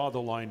kind of draw the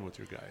line with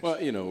your guys? Well,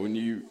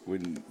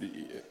 when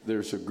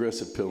there's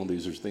aggressive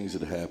penalties, there's things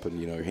that happen.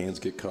 Your hands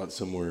get caught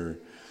somewhere.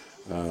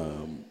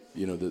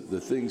 The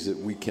things that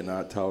we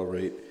cannot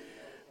tolerate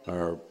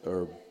are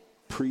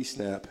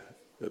pre-snap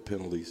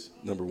penalties,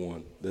 number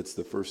one. That's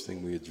the first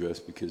thing we address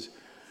because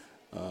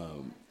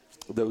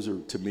those are,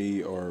 to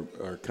me, are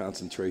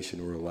concentration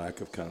or a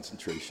lack of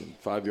concentration.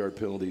 5-yard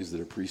penalties that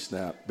are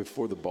pre-snap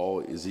before the ball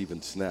is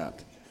even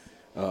snapped.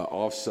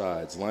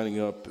 Offsides,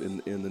 lining up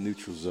in the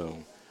neutral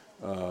zone,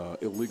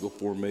 illegal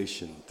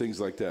formation,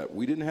 things like that.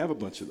 We didn't have a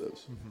bunch of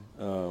those.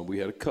 Mm-hmm. We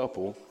had a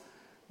couple.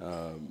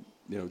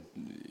 You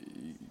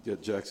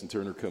got Jackson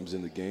Turner comes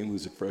in the game,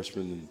 who's a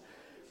freshman,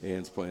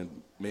 and is playing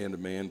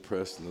man-to-man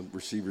press, and the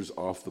receiver's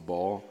off the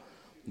ball.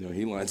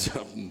 he lines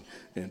up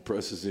and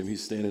presses him.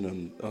 He's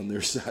standing on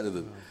their side of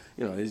the,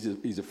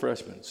 he's a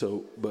freshman.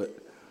 So,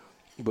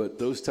 but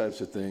those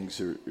types of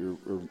things are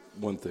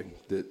one thing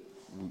that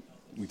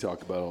we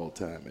talk about all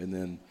the time. And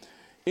then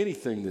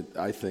anything that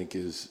I think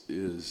is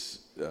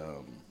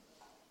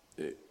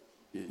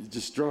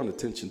just drawing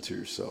attention to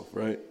yourself,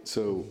 right?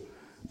 So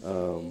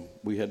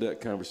we had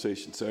that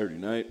conversation Saturday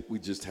night. We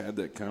just had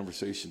that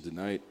conversation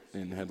tonight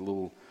and had a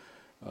little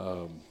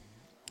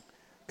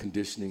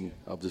conditioning,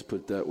 I'll just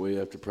put it that way,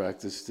 after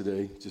practice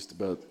today, just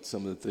about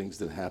some of the things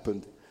that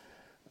happened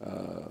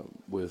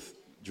with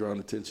drawing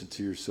attention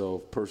to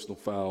yourself, personal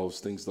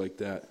fouls, things like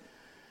that.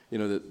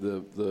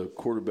 The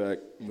quarterback,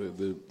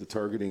 the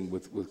targeting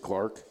with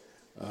Clark,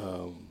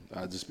 I'll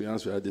just be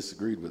honest with you, I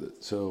disagreed with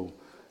it. So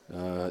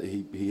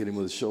he hit him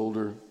with his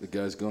shoulder. The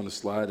guy's going to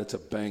slide. It's a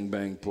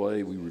bang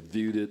play. We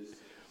reviewed it,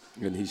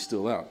 and he's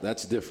still out.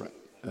 That's different.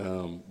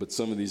 But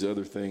some of these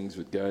other things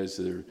with guys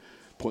that are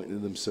pointing to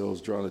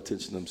themselves, drawing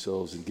attention to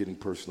themselves, and getting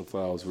personal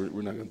fouls,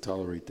 we're not going to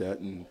tolerate that.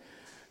 And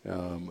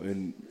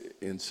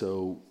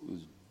so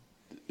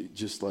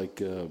just like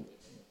the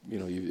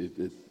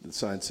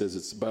sign says,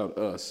 it's about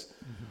us.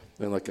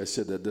 Mm-hmm. And like I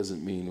said, that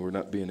doesn't mean we're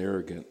not being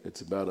arrogant. It's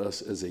about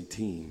us as a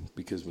team,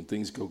 because when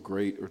things go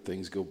great or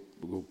things go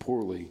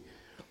poorly,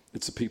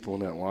 it's the people in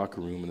that locker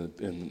room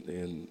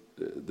and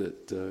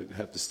that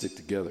have to stick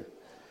together.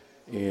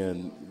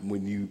 And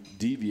when you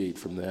deviate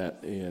from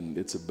that and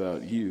it's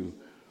about you,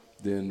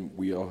 then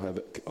we all have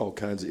all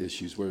kinds of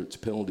issues, where it's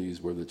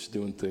penalties, whether it's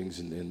doing things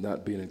and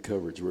not being in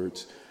coverage, where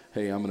it's,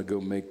 hey, I'm going to go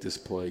make this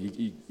play.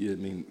 You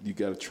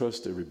got to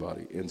trust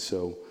everybody. And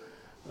so,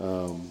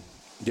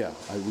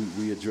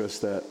 we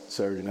addressed that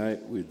Saturday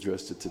night. We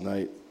addressed it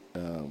tonight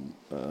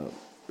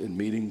in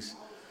meetings.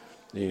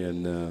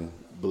 And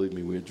believe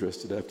me, we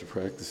addressed it after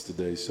practice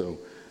today. So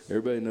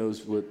everybody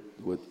knows what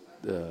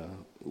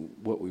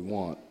we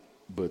want.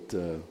 But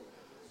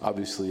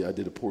obviously I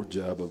did a poor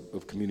job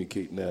of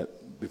communicating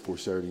that before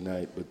Saturday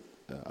night. But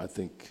I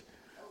think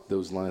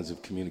those lines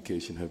of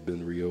communication have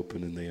been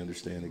reopened, and they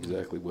understand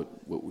exactly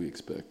what we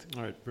expect.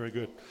 All right, very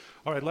good.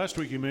 All right, last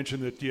week you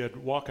mentioned that you had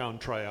walk-on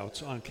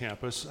tryouts on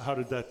campus. How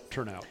did that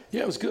turn out?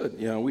 Yeah, it was good.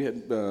 We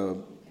had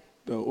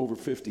over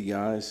 50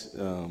 guys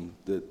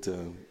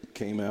that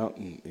came out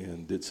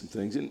and did some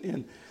things.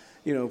 And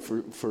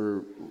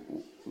for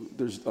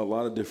there's a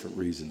lot of different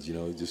reasons.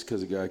 Just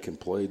because a guy can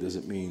play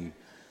doesn't mean,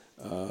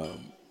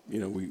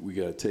 we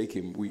got to take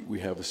him. We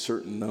have a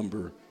certain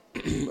number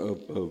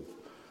of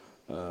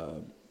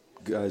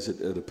guys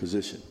at a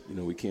position.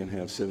 We can't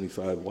have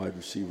 75 wide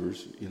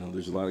receivers.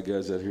 There's a lot of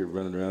guys out here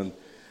running around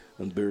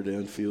on Bear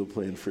Down Field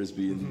playing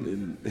Frisbee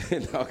and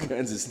all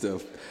kinds of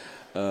stuff.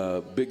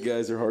 Big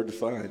guys are hard to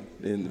find,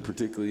 and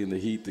particularly in the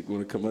heat, that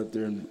want to come out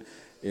there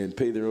and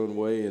pay their own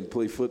way and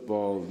play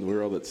football and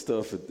wear all that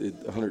stuff at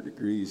 100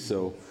 degrees.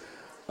 So,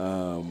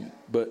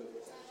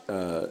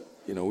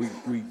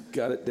 we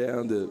got it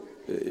down to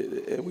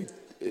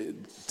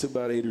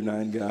about 8 or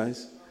 9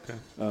 guys. Okay.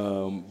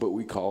 But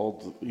we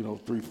called,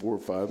 3, 4,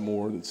 5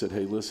 more and said,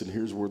 hey, listen,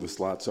 here's where the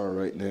slots are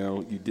right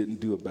now. You didn't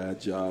do a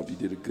bad job. You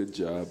did a good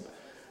job.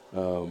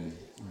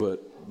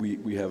 But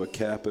we have a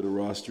cap at a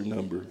roster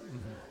number,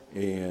 mm-hmm.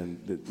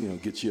 and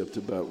that, gets you up to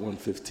about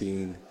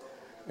 115.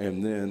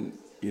 And then,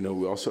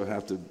 we also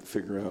have to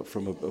figure out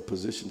from a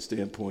position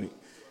standpoint,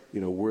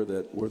 where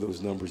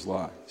those numbers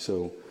lie.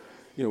 So,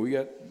 we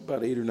got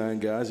about 8 or 9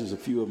 guys. There's a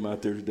few of them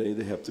out there today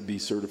that have to be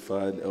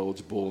certified,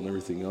 eligible, and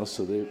everything else.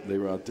 So they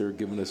were out there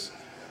giving us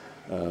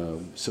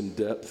some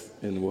depth,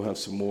 and we'll have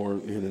some more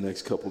in the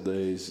next couple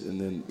days. And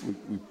then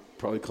we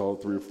probably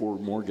called 3 or 4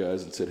 more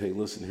guys and said, hey,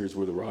 listen, here's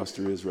where the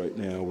roster is right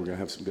now. We're going to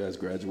have some guys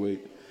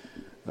graduate.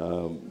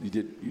 You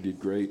did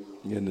great,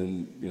 and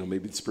then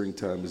maybe the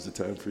springtime is the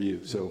time for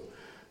you. So,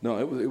 no,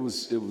 it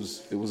was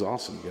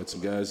awesome. We got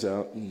some guys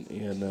out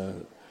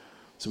and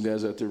some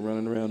guys out there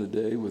running around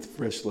today with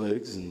fresh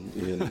legs,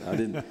 and I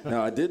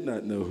did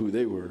not know who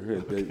they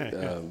were,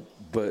 okay.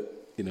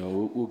 But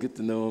we'll get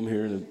to know them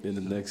here in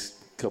the next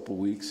couple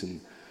weeks,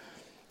 and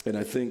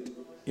I think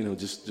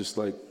just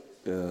like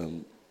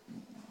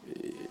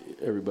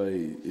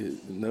everybody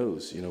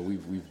knows,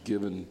 we've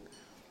given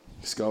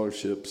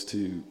scholarships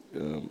to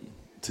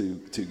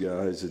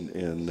guys,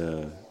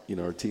 and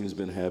our team's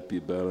been happy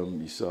about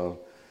them. You saw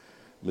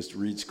Mr.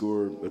 Reed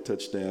score a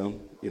touchdown.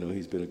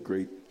 He's been a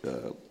great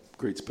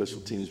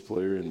special teams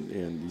player,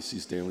 and you see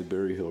Stanley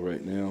Berryhill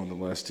right now. In the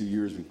last 2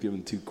 years, we've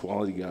given 2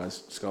 quality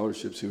guys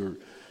scholarships who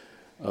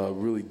are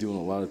really doing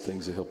a lot of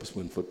things to help us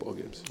win football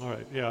games. All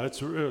right, yeah,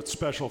 it's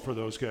special for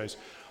those guys.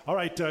 All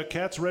right,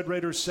 Cats, Red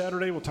Raiders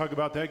Saturday. We'll talk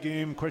about that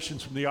game.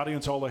 Questions from the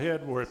audience all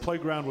ahead. We're at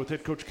Playground with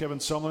head coach Kevin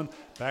Sumlin.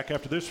 Back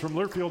after this from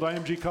Learfield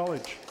IMG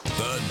College.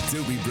 The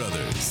Doobie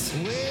Brothers.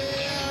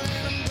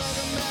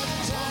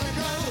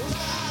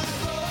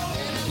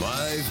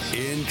 Live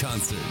in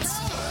concert.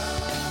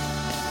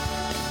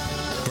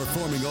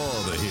 Performing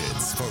all the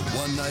hits for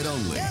one night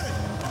only.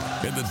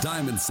 in the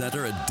Diamond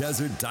Center at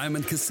Desert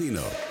Diamond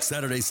Casino,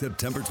 Saturday,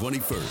 September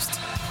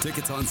 21st.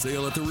 Tickets on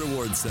sale at the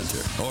Reward Center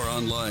or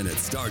online at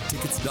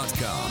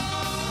startickets.com.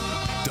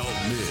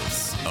 Don't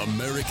miss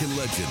American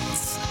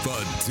Legends,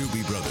 Bud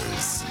Doobie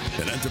Brothers,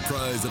 an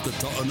enterprise of the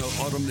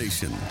Tohono Autumn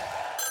Nation.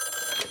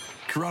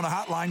 Corona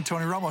Hotline,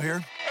 Tony Romo here.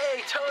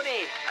 Hey,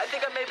 Tony, I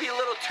think I may be a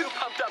little too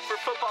pumped up for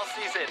football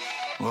season.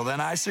 Well,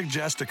 then I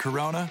suggest a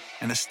Corona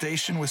and a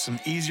station with some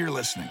easier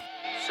listening.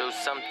 So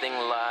something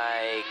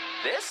like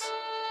this?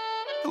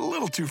 A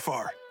little too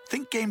far.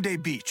 Think Game Day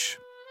Beach.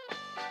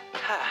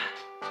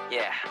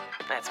 Yeah,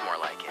 that's more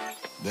like it.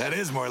 That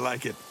is more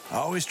like it.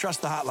 Always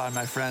trust the hotline,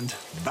 my friend.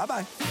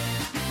 Bye-bye.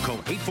 Call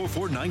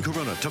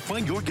 844-9-CORONA to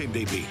find your Game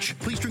Day Beach.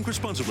 Please drink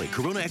responsibly.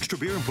 Corona Extra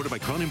Beer imported by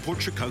Crown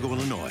Imports, Chicago,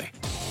 Illinois.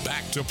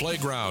 Back to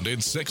Playground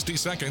in 60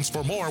 seconds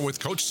for more with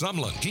Coach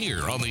Sumlin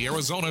here on the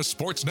Arizona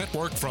Sports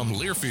Network from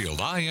Learfield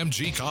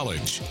IMG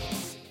College.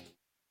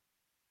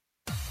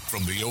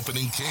 From the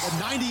opening kick,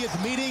 the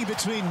 90th meeting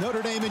between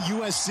Notre Dame and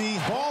USC.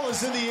 Ball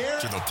is in the air.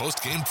 To the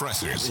post-game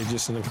pressers. It's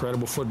just an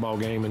incredible football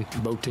game, and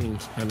both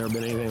teams have never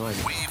been anything like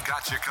it. We've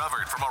got you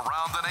covered from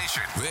around the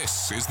nation.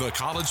 This is the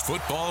College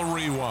Football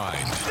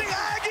Rewind. The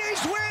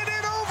Aggies win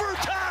in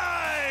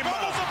overtime.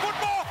 Bubbles the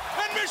football,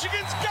 and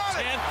Michigan's got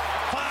it.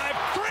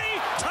 10-5-3,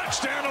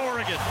 touchdown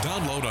Oregon.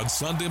 Download on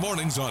Sunday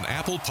mornings on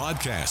Apple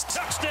Podcasts.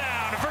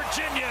 Touchdown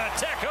Virginia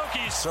Tech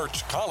Hokies.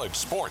 Search College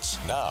Sports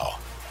now.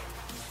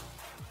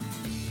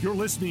 You're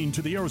listening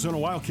to the Arizona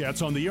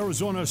Wildcats on the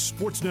Arizona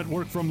Sports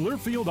Network from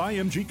Learfield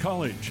IMG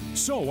College.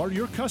 So are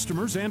your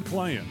customers and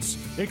clients.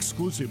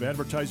 Exclusive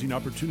advertising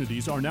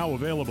opportunities are now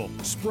available,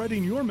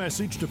 spreading your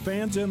message to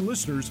fans and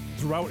listeners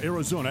throughout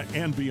Arizona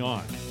and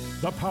beyond.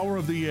 The power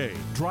of the A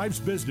drives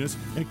business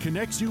and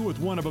connects you with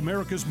one of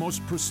America's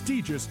most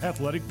prestigious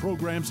athletic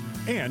programs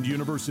and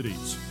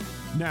universities.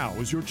 Now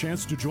is your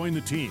chance to join the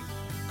team.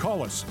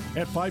 Call us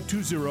at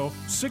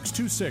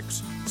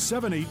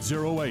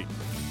 520-626-7808.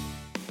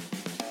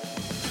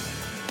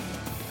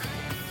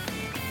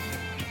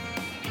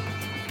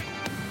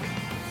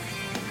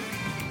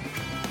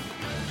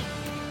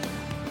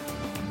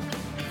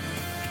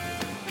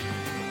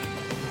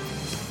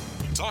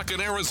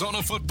 Talking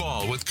Arizona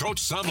football with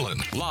Coach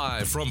Sumlin,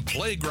 live from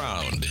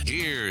Playground.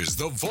 Here's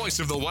the voice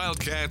of the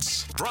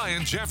Wildcats,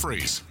 Brian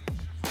Jeffries.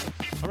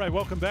 All right,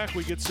 welcome back.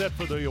 We get set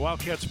for the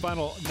Wildcats'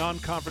 final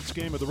non-conference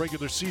game of the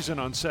regular season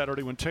on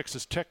Saturday when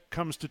Texas Tech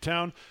comes to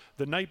town.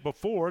 The night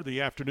before, the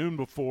afternoon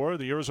before,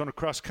 the Arizona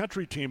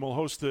cross-country team will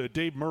host the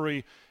Dave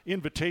Murray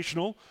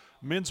Invitational.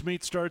 Men's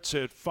meet starts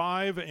at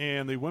 5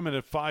 and the women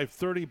at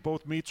 5:30.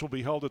 Both meets will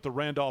be held at the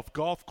Randolph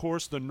Golf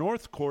Course. The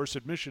North Course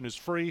admission is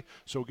free,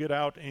 so get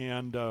out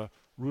and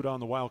root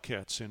on the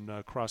Wildcats in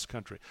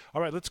cross-country.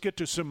 All right, let's get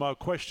to some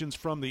questions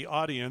from the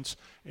audience.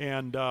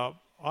 And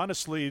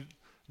honestly,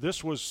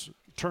 this was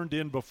turned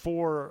in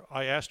before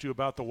I asked you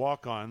about the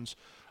walk-ons.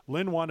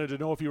 Lynn wanted to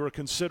know if you were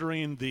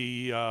considering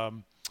the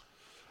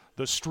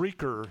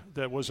streaker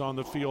that was on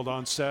the field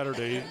on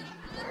Saturday.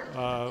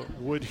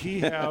 Would he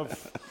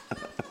have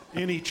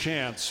any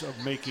chance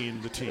of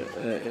making the team?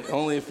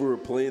 Only if we were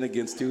playing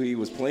against who he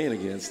was playing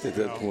against at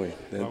that point.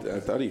 I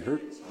thought he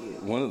hurt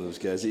one of those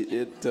guys.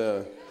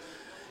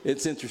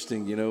 It's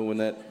interesting, you know, when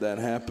that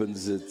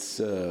happens. It's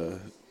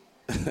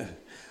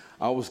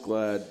I was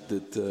glad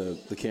that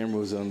the camera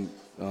was on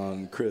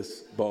Chris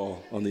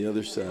Ball on the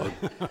other side.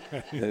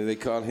 And they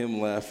caught him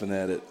laughing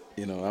at it.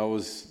 You know, I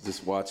was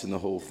just watching the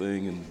whole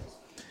thing,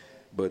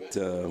 but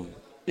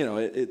you know,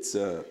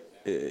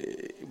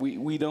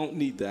 we don't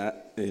need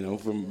that. You know,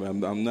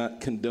 I'm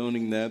not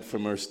condoning that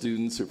from our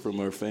students or from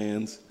our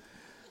fans.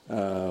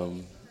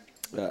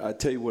 I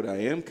tell you what, I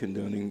am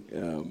condoning.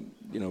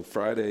 You know,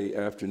 Friday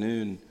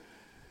afternoon,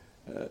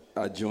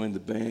 I joined the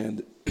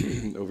band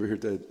over here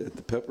at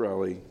the pep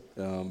rally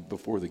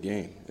before the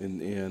game,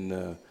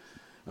 and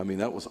I mean,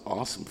 that was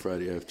awesome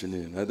Friday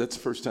afternoon. That's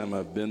the first time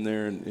I've been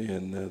there,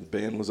 and the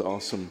band was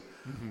awesome.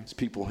 Mm-hmm. There's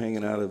people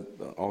hanging out of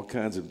all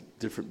kinds of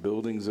different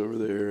buildings over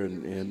there,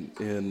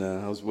 and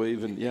I was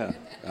waving. Yeah,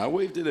 I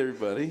waved at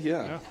everybody.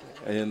 Yeah.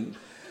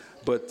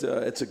 But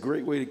it's a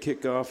great way to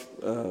kick off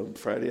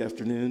Friday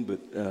afternoon. But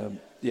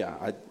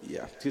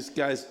just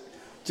guys,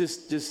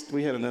 just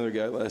we had another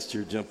guy last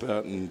year jump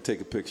out and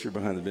take a picture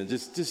behind the bench.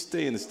 Just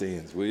stay in the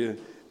stands, will you?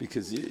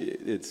 Because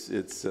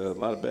it's a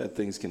lot of bad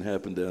things can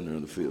happen down there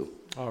on the field.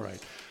 All right.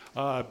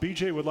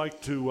 BJ would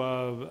like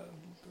to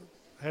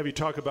have you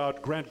talk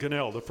about Grant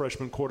Gunnell, the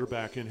freshman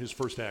quarterback, in his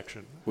first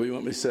action. What do you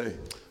want me to say?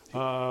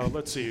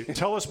 Let's see.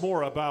 Tell us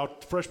more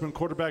about freshman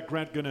quarterback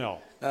Grant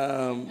Gunnell.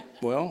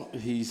 Well,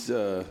 he's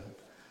I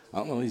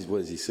don't know. He's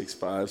 6'5",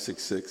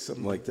 6'6",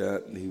 something like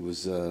that. And he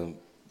was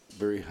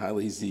very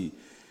highly.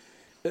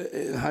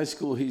 In high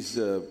school, he's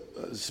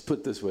just put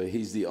it this way,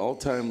 he's the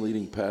all-time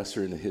leading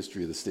passer in the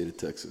history of the state of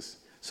Texas.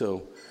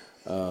 So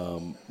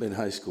in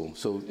high school.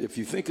 So if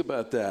you think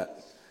about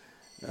that,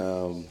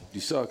 you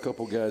saw a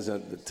couple guys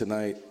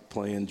tonight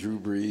playing, Drew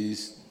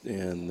Brees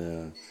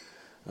and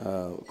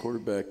a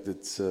quarterback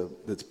that's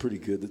pretty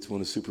good, that's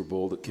won a Super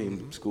Bowl, that came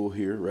to school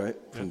here, right,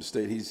 from the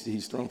state.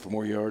 He's thrown for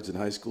more yards in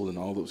high school than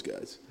all those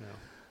guys.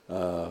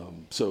 Yeah.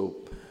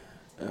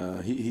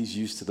 He's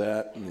used to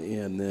that,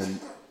 and then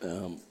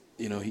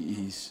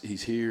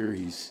he's here.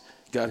 He's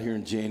got here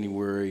in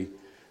January.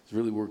 He's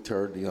really worked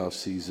hard in the off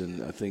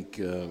season. I think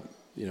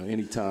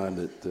any time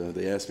that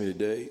they asked me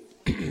today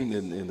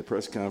in the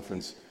press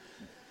conference,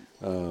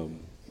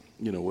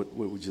 what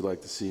would you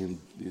like to see him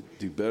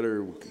do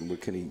better?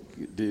 What can he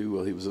do?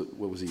 Well, he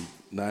was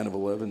 9 of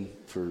 11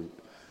 for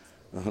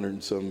 100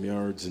 and some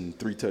yards and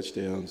 3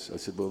 touchdowns. I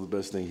said, well, the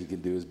best thing he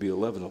can do is be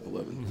 11 of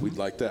 11. Mm-hmm. We'd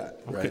like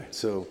that, right?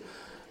 So,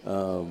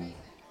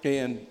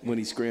 and when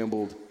he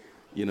scrambled,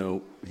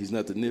 he's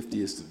not the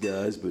niftiest of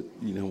guys, but,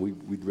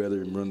 we'd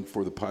rather him run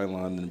for the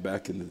pylon than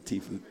back into the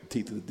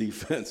teeth of the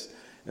defense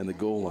and the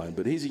goal line.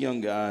 But he's a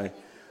young guy.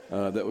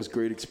 That was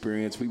great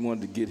experience. We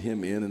wanted to get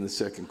him in the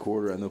second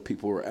quarter. I know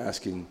people were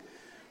asking,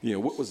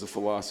 what was the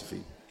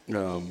philosophy? We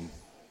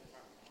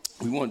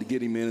wanted to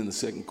get him in the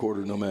second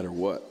quarter no matter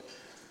what.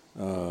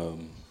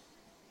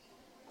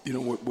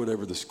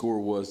 Whatever the score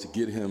was, to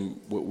get him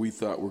what we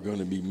thought were going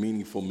to be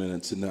meaningful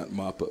minutes and not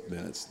mop-up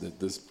minutes,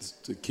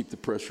 to keep the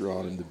pressure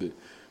on him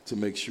to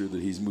make sure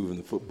that he's moving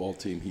the football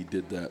team. He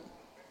did that.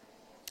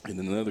 And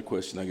then another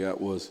question I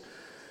got was,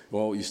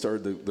 well, you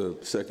started the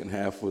second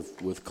half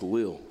with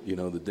Khalil,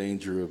 the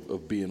danger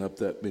of being up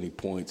that many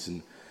points.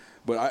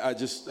 But I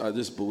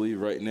just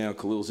believe right now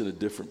Khalil's in a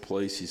different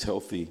place. He's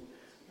healthy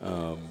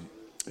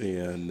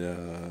and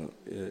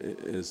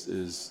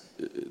is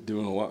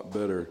doing a lot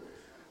better.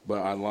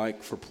 But I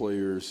like for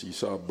players, you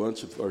saw a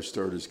bunch of our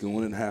starters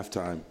going in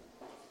halftime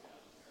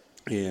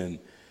and,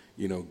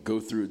 go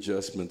through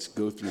adjustments,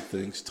 go through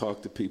things,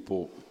 talk to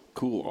people,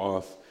 cool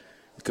off,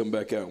 come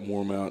back out and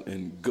warm out,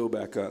 and go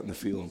back out in the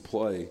field and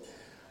play.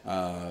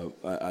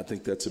 I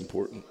think that's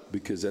important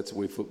because that's the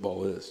way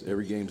football is.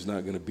 Every game's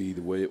not going to be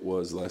the way it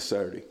was last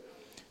Saturday.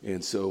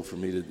 And so for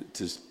me to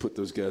just put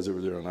those guys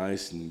over there on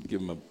ice and give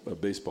them a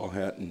baseball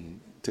hat and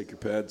take your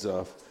pads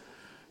off,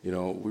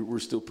 we're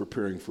still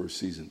preparing for a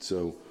season.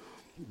 So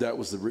that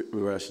was the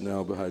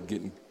rationale behind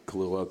getting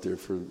Khalil out there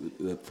for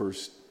that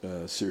first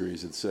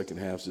series of the second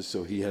half, just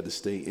so he had to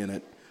stay in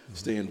it,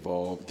 stay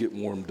involved, get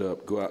warmed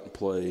up, go out and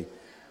play,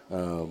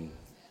 and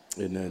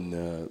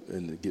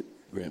then get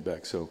Grant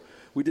back. So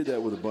we did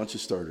that with a bunch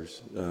of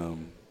starters, that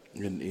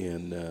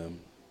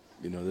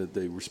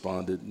they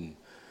responded, and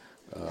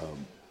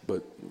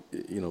but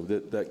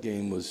that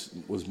game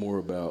was more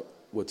about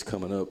what's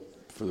coming up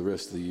for the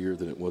rest of the year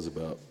than it was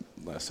about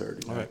last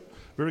Saturday night. All right.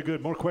 Very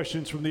good. More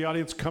questions from the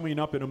audience coming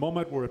up in a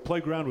moment. We're at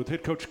Playground with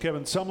head coach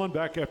Kevin Sumlin.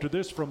 Back after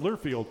this from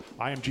Learfield,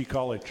 IMG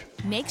College.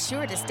 Make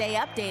sure to stay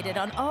updated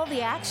on all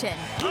the action.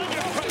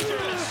 Under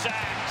pressure,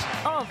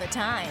 sacked. All the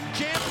time.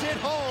 Jams it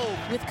home.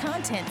 With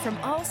content from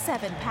all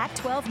 7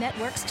 Pac-12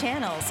 Network's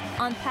channels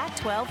on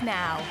Pac-12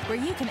 Now, where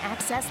you can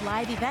access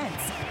live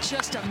events.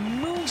 Just a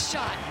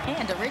moonshot.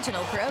 And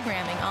original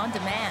programming on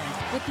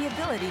demand, with the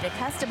ability to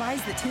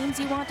customize the teams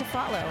you want to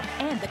follow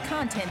and the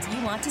content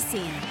you want to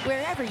see,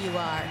 wherever you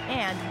are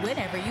and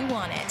whenever you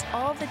want it.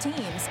 All the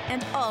teams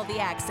and all the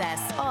access,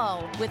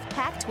 all with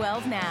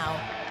Pac-12 Now.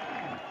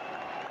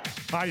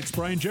 Hi, it's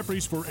Brian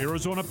Jeffries for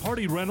Arizona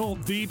Party Rental,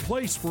 the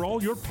place for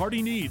all your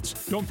party needs.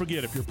 Don't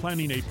forget, if you're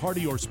planning a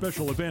party or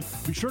special event,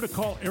 be sure to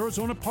call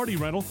Arizona Party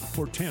Rental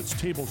for tents,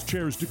 tables,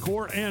 chairs,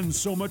 decor, and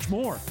so much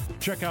more.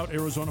 Check out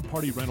Arizona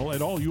Party Rental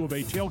at all U of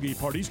A tailgate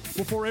parties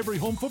before every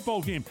home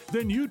football game.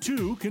 Then you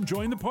too can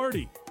join the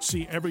party.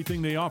 See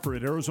everything they offer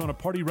at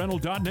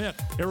ArizonaPartyRental.net.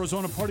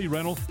 Arizona Party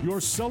Rental,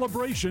 your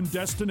celebration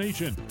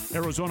destination.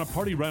 Arizona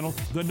Party Rental,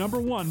 the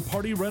 #1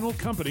 party rental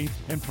company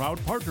and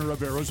proud partner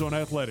of Arizona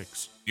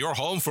Athletics. Your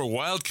home for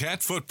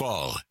Wildcat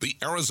football. The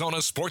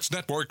Arizona Sports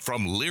Network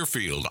from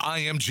Learfield,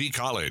 IMG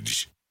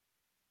College.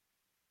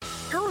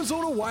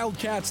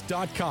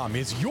 ArizonaWildcats.com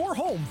is your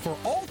home for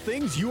all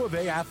things U of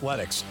A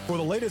athletics. For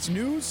the latest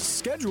news,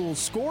 schedules,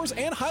 scores,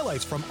 and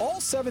highlights from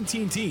all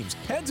 17 teams,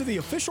 head to the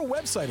official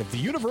website of the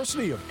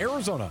University of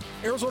Arizona.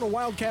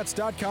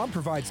 ArizonaWildcats.com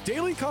provides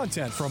daily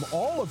content from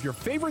all of your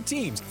favorite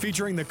teams,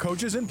 featuring the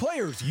coaches and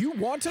players you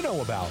want to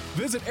know about.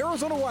 Visit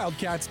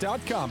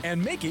ArizonaWildcats.com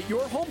and make it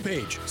your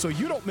homepage so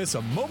you don't miss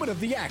a moment of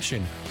the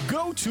action.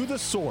 Go to the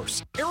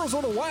source,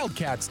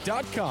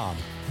 ArizonaWildcats.com.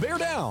 Bear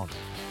down.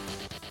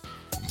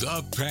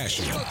 The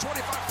passion. 25,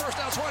 first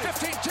down, 20,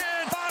 15, 10,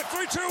 5,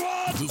 3, 2,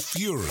 1. The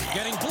fury.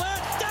 Getting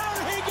blitzed.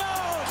 Down he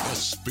goes. The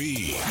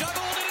speed.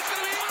 Doubled, and it's going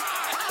to be.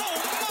 Oh,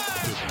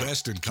 man. The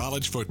best in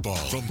college football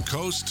from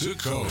coast to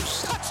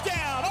coast.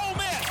 Touchdown, Ole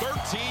Miss.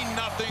 13-0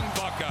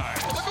 Buckeyes.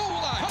 The goal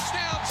line.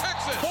 Touchdown,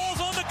 Texas. Ball's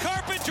on the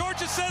carpet.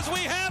 Georgia says we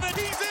have it.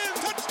 He's in.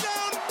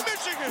 Touchdown,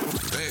 Michigan.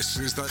 This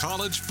is the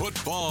College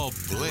Football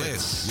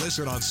Blitz.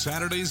 Listen on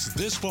Saturdays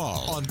this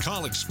fall on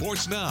College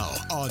Sports Now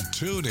on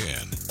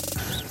TuneIn.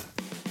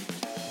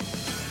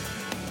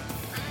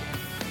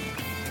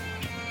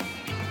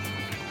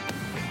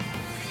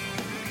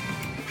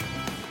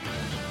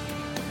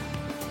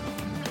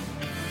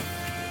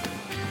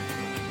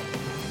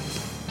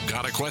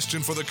 Got a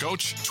question for the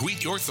coach?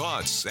 Tweet your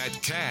thoughts at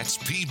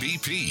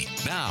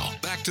CatsPBP. Now,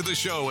 back to the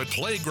show at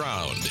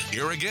Playground.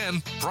 Here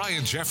again,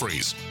 Brian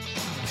Jeffries.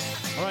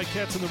 All right,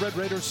 Cats and the Red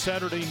Raiders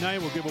Saturday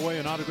night. We'll give away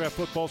an autographed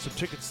football, some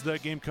tickets to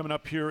that game coming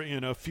up here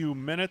in a few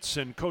minutes.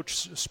 And,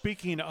 Coach,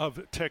 speaking of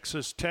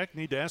Texas Tech,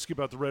 need to ask you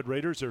about the Red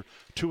Raiders. They're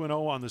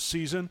 2-0 on the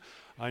season.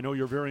 I know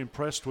you're very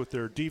impressed with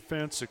their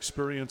defense,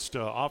 experienced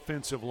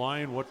offensive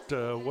line. What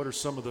are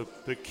some of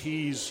the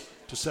keys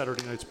to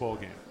Saturday night's ball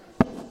game?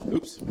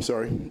 Oops, I'm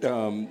sorry. They've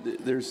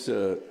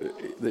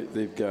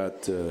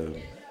got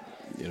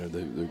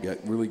they've got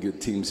really good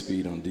team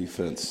speed on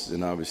defense,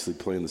 and obviously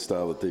playing the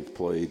style that they've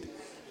played.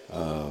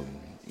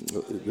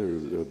 They're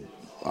an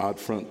odd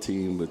front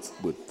team with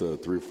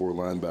 3 or 4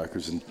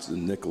 linebackers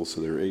and nickel, so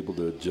they're able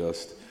to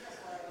adjust.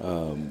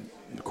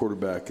 The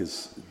quarterback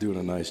is doing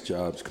a nice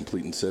job. He's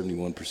completing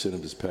 71%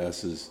 of his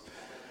passes.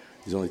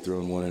 He's only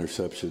thrown 1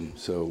 interception,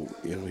 so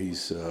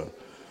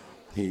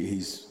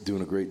he's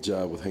doing a great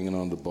job with hanging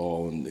on to the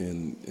ball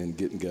and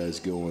getting guys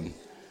going.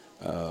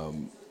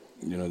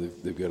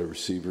 They've got a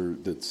receiver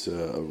that's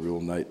a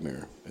real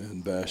nightmare,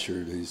 and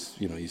Bashard. He's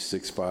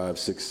 6'5",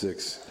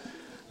 6'6",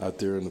 out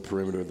there in the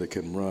perimeter that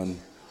can run.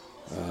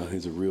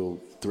 He's a real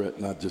threat,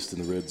 not just in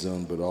the red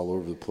zone, but all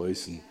over the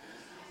place. And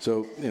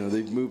so,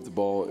 they've moved the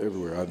ball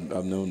everywhere.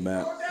 I've known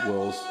Matt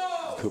Wells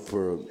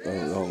for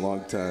a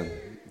long time.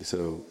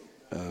 So,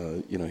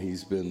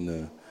 he's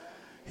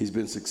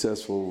been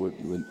successful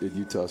at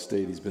Utah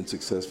State. He's been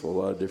successful a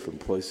lot of different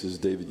places.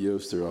 David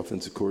Yost, their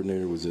offensive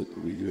coordinator,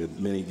 we had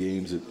many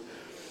games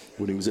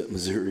when he was at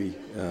Missouri,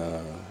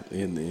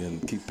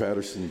 and Keith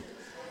Patterson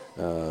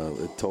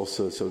at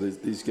Tulsa. So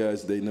these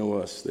guys, they know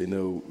us. They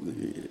know,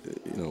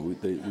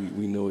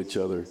 we know each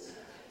other.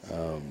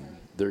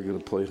 They're going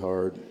to play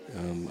hard.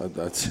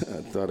 I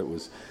thought it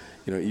was,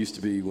 it used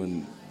to be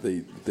when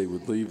they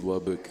would leave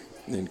Lubbock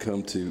and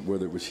come to,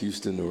 whether it was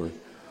Houston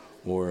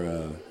or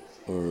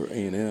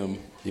A&M.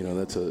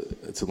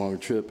 It's a longer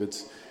trip.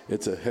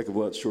 It's a heck of a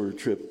lot shorter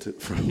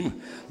trip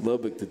from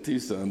Lubbock to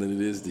Tucson than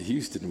it is to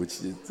Houston,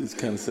 which it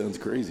kind of sounds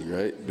crazy,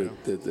 right?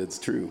 But that's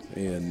true.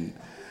 And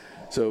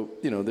so,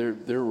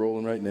 they're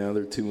rolling right now.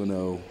 They're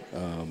 2-0.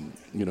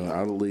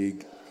 Out of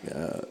league,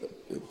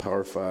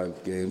 Power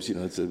 5 games.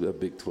 It's a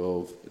Big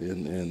 12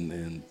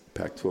 and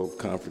Pac-12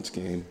 conference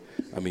game.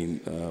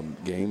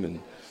 Game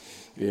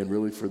and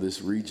really for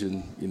this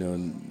region,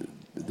 and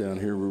down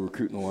here we're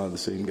recruiting a lot of the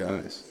same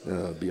guys.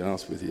 To be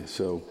honest with you,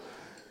 so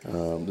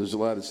there's a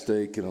lot at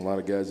stake and a lot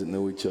of guys that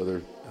know each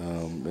other,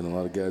 and a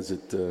lot of guys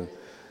that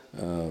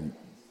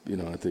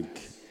I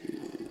think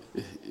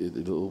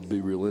it'll be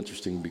real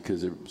interesting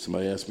because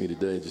somebody asked me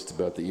today just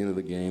about the end of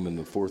the game in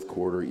the fourth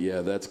quarter.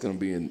 Yeah, that's going to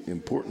be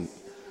important.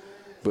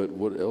 But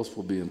what else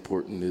will be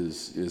important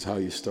is how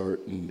you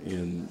start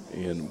and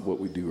what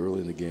we do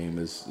early in the game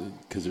is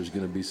because there's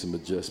going to be some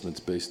adjustments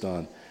based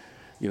on,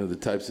 the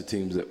types of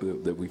teams that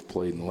we've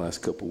played in the last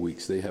couple of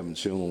weeks. They haven't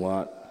shown a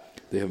lot.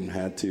 They haven't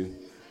had to.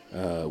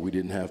 We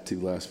didn't have to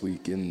last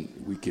weekend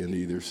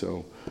either.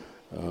 So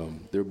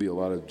there'll be a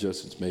lot of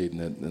adjustments made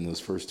in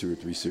those first 2 or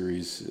 3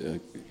 series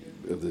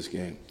of this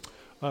game.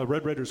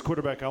 Red Raiders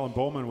quarterback Alan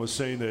Bowman was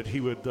saying that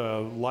he would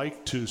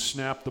like to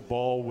snap the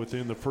ball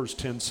within the first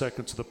 10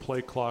 seconds of the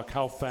play clock.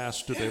 How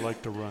fast do they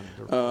like to run?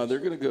 They're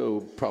going to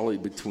go probably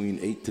between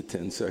 8 to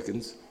 10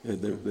 seconds.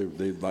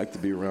 They'd like to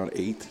be around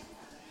 8.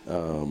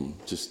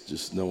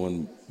 Just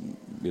knowing,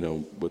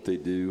 what they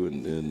do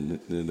and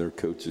their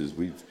coaches.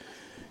 We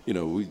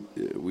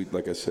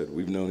like I said,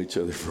 we've known each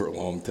other for a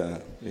long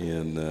time,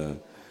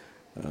 and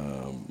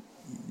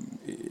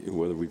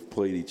whether we've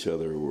played each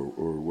other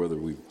or whether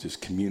we've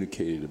just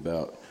communicated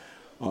about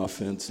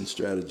offense and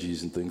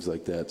strategies and things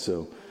like that.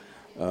 So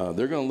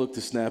they're going to look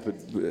to snap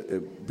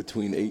it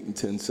between 8 and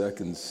 10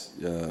 seconds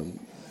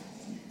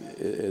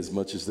as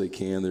much as they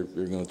can. They're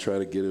going to try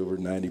to get over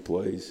 90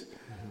 plays,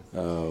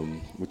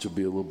 which will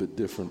be a little bit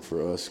different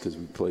for us because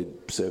we played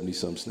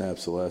 70-some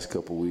snaps the last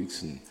couple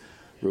weeks and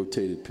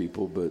rotated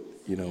people. But,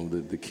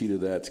 the key to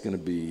that's going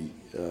to be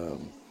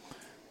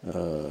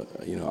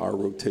our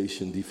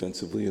rotation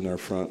defensively in our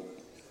front.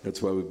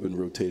 That's why we've been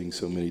rotating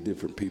so many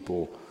different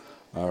people.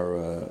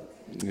 Our,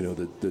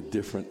 the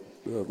different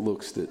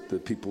looks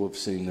that people have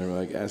seen. They're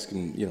like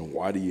asking,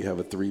 why do you have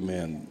a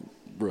 3-man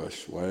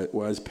rush?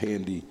 Why is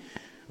Pandy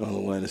on the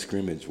line of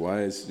scrimmage?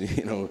 Why is,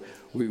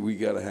 we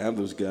got to have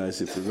those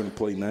guys if we're going to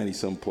play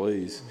 90-some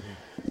plays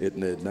at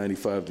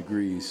 95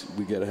 degrees.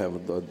 We got to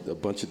have a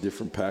bunch of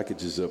different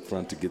packages up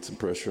front to get some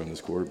pressure on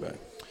this quarterback.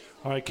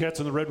 All right, Cats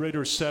and the Red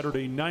Raiders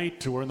Saturday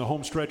night. We're in the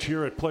home stretch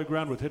here at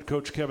Playground with head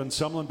coach Kevin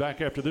Sumlin. Back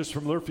after this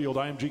from Learfield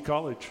IMG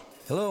College.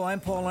 Hello, I'm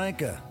Paul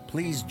Anka.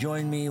 Please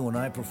join me when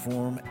I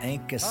perform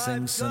Anka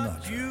Sings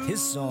Sinatra.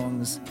 His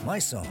songs,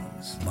 my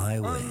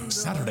way.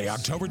 Saturday,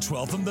 October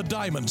 12th in the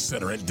Diamond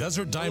Center at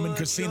Desert Diamond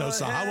Casino,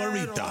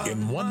 Sahuarita.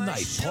 In one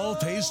night, Paul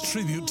pays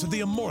tribute to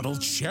the immortal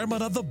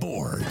chairman of the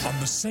board. On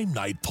the same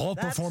night, Paul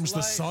performs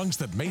the songs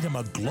that made him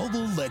a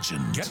global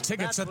legend. Get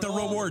tickets at the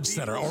Reward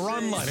Center or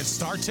online at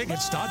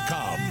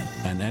startickets.com.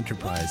 An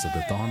enterprise of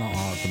the Donna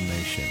Artham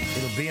Nation.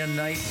 It'll be a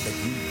night that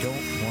you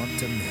don't want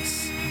to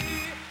miss.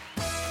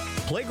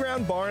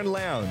 Playground Bar and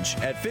Lounge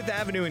at 5th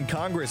Avenue and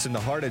Congress in the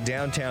heart of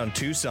downtown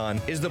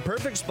Tucson is the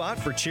perfect spot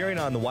for cheering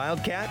on the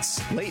Wildcats,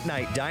 late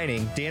night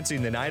dining,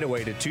 dancing the night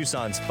away to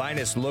Tucson's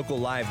finest local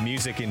live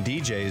music and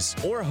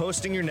DJs, or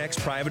hosting your next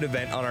private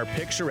event on our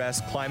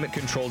picturesque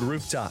climate-controlled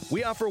rooftop.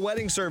 We offer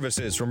wedding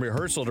services from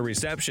rehearsal to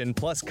reception,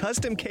 plus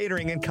custom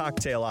catering and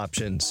cocktail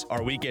options.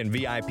 Our weekend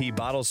VIP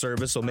bottle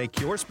service will make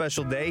your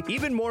special day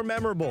even more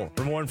memorable.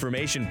 For more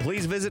information,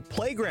 please visit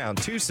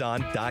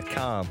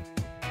playgroundtucson.com.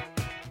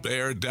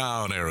 Bear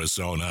down,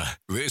 Arizona.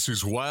 This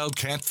is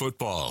Wildcat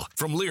Football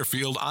from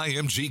Learfield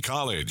IMG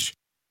College.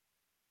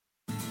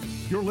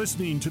 You're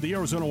listening to the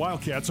Arizona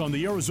Wildcats on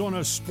the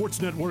Arizona Sports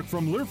Network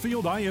from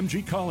Learfield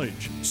IMG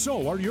College.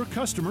 So are your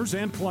customers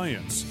and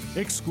clients.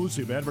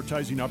 Exclusive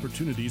advertising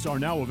opportunities are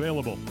now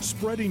available,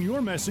 spreading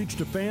your message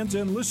to fans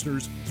and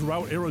listeners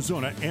throughout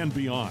Arizona and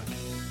beyond.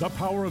 The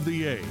power of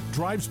the A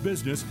drives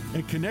business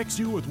and connects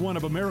you with one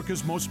of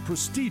America's most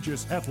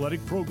prestigious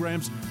athletic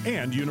programs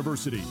and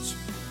universities.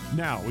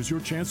 Now is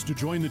your chance to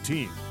join the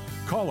team.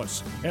 Call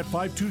us at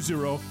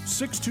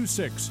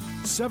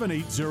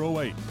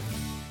 520-626-7808.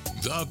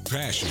 The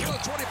passion.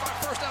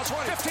 25, first down,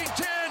 20, 15,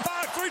 10,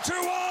 5, 3, 2,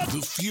 1.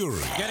 The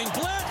fury. Getting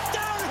blitzed.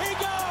 Down he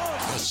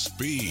goes. The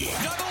speed.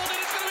 Double, and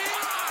it's going to be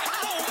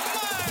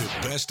oh, the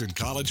best in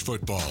college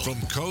football from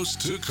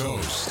coast to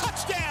coast.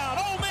 Touchdown,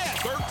 Ole Miss.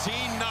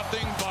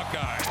 13-0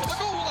 Buckeyes. On the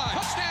goal line.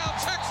 Touchdown,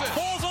 Texas.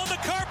 Ball's on the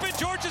carpet.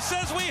 Georgia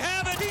says we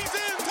have it. He's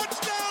in.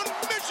 Touchdown,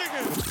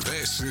 Michigan.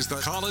 This is the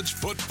College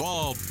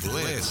Football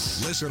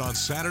Blitz. Listen on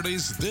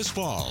Saturdays this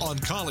fall on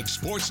College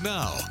Sports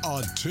Now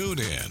on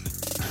TuneIn.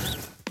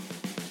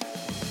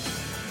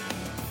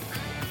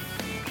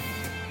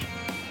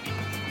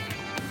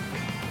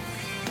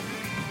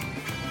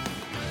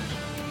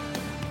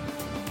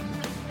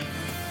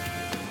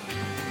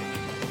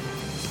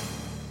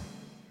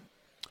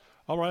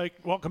 All right,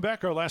 welcome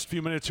back. Our last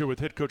few minutes here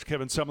with head coach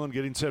Kevin Sumlin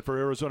getting set for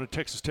Arizona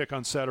Texas Tech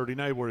on Saturday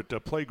night. We're at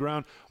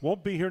Playground.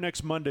 Won't be here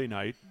next Monday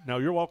night. Now,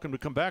 you're welcome to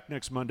come back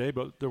next Monday,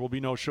 but there will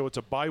be no show. It's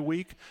a bye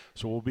week,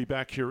 so we'll be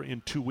back here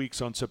in 2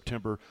 weeks on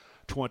September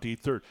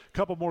 23rd. A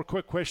couple more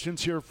quick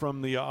questions here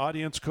from the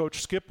audience. Coach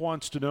Skip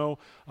wants to know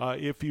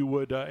if you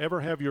would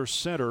ever have your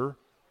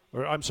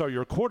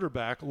your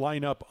quarterback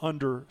line up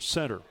under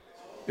center.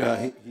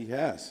 He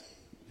has.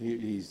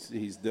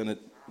 He's done it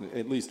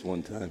at least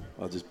one time.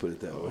 I'll just put it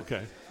that way.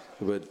 Okay.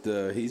 But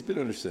he's been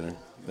under center.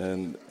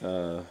 And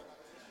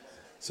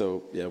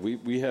so, yeah,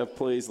 we have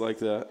plays like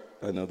that.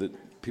 I know that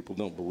people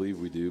don't believe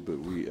we do, but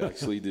we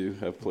actually do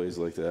have plays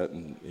like that.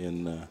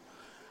 And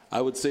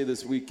I would say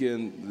this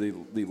weekend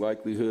the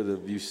likelihood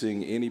of you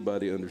seeing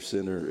anybody under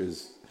center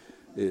is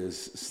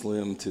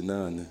slim to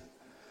none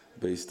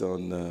based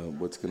on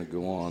what's going to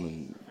go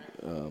on.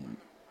 And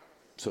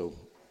so,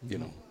 you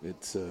know,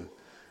 it's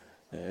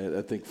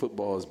I think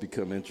football has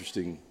become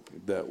interesting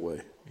that way.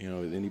 You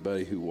know,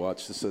 anybody who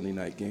watched the Sunday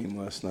night game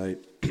last night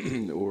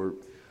or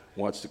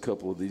watched a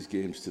couple of these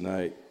games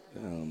tonight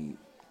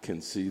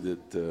can see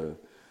that the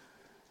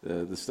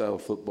style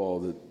of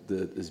football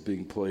that is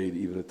being played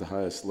even at the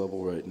highest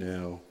level right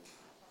now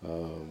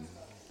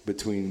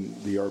between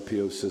the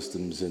RPO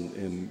systems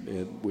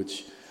and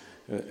which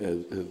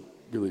have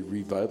really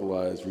revived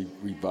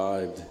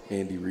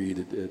Andy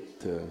Reid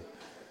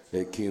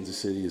at Kansas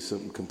City is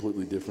something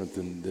completely different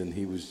than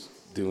he was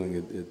doing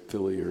at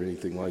Philly or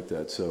anything like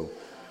that. So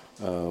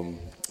a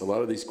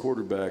lot of these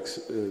quarterbacks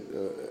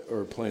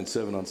are playing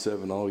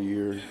 7-on-7 all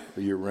year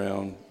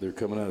round. They're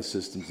coming out of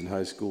systems in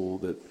high school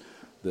that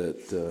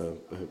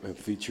have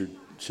featured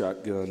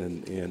shotgun,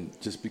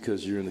 and just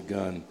because you're in the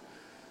gun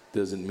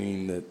doesn't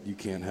mean that you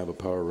can't have a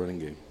power running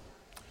game.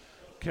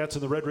 Cats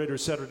and the Red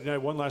Raiders Saturday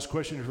night. One last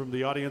question from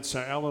the audience.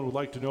 Alan would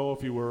like to know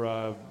if you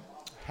were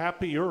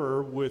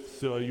happier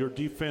with your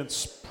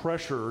defensive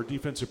pressure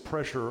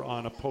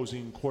on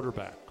opposing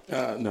quarterback.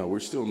 No,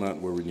 we're still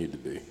not where we need to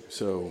be.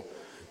 So,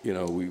 you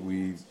know,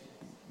 we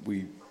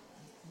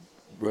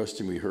rushed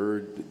and we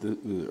heard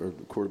our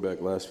quarterback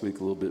last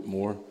week a little bit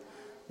more,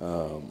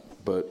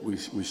 but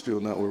we're still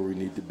not where we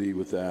need to be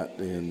with that,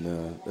 and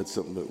that's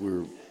something that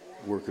we're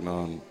working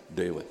on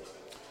daily.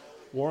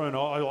 Warren,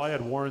 I had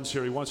Warren's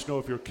here. He wants to know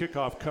if your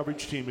kickoff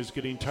coverage team is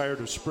getting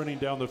tired of sprinting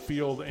down the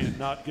field and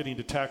not getting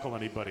to tackle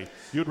anybody.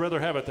 You'd rather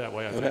have it that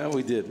way, I think. Yeah,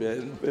 we did.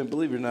 And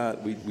believe it or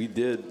not, we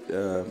did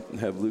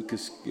have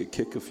Lucas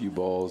kick a few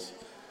balls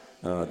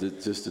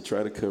just to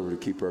try to cover, to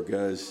keep our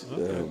guys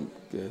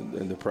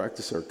and to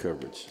practice our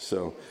coverage.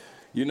 So,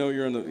 you know,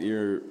 you're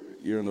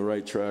on the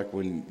right track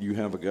when you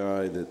have a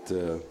guy that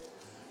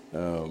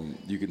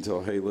you can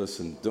tell, hey,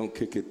 listen, don't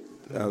kick it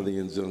out of the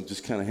end zone,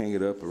 just kind of hang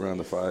it up around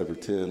the 5 or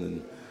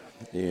 10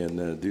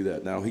 and do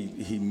that. Now,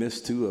 he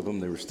missed 2 of them.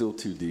 They were still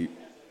too deep.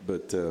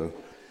 But,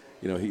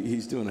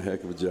 he's doing a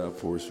heck of a job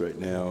for us right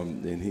now,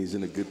 and he's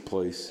in a good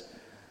place.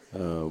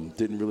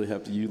 Didn't really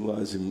have to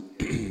utilize him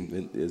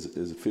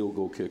as a field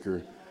goal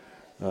kicker.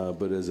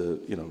 But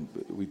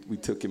we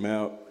took him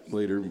out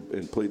later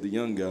and played the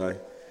young guy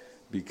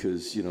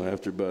because,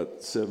 after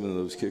about 7 of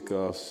those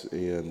kickoffs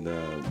and,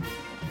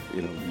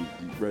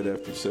 right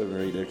after 7 or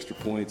 8 extra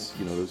points,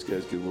 those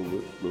guys get a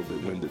little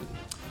bit winded.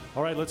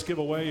 All right, let's give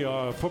away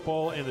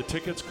football and the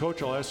tickets.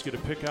 Coach, I'll ask you to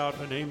pick out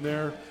a name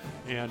there.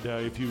 And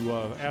if you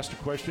asked a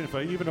question,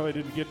 even if I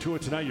didn't get to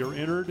it tonight, you're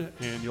entered,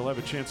 and you'll have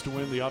a chance to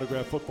win the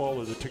autographed football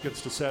or the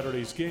tickets to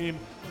Saturday's game.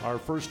 Our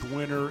first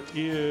winner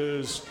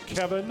is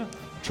Kevin.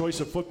 Choice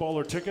of football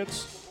or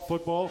tickets?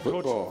 Football.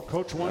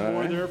 Coach one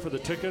more there for the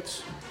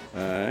tickets.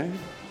 All right.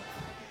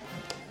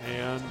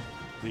 And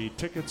the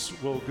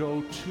tickets will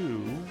go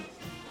to...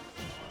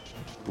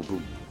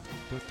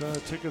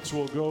 Tickets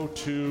will go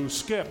to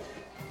Skip.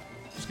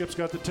 Skip's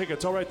got the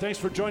tickets. All right, thanks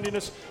for joining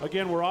us.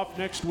 Again, we're off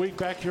next week,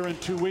 back here in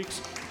 2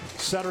 weeks.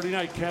 Saturday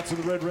night, Cats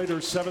of the Red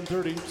Raiders,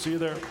 7:30. See you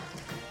there.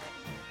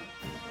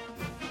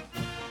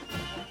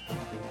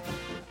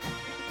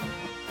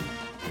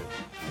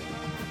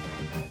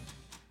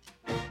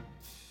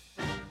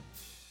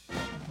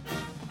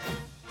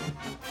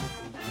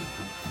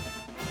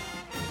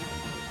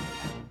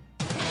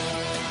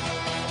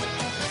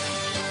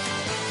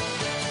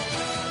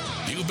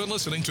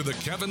 Listening to the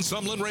Kevin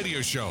Sumlin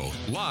Radio Show,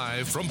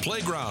 live from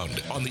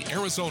Playground on the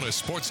Arizona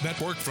Sports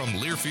Network from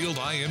Learfield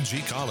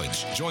IMG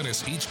College. Join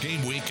us each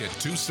game week at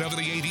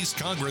 278 East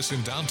Congress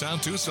in downtown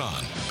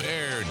Tucson.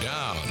 Bear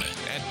down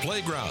at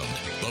Playground.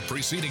 The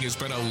preceding has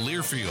been a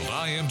Learfield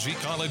IMG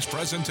College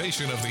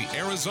presentation of the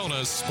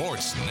Arizona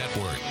Sports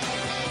Network.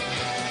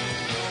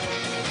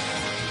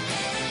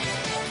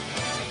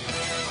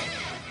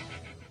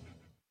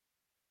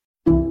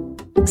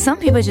 Some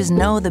people just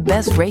know the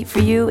best rate for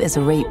you is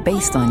a rate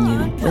based on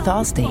you with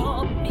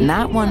Allstate.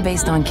 Not one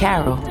based on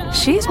Carol.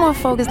 She's more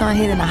focused on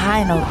hitting a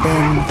high note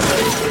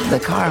than the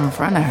car in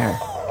front of her.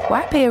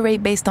 Why pay a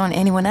rate based on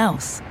anyone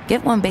else?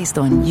 Get one based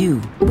on you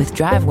with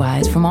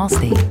DriveWise from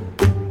Allstate.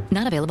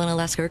 Not available in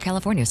Alaska or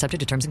California, subject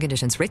to terms and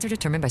conditions. Rates are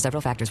determined by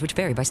several factors, which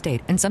vary by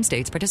state. In some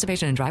states,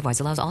 participation in DriveWise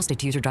allows Allstate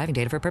to use your driving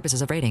data for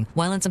purposes of rating.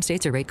 While in some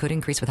states, your rate could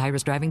increase with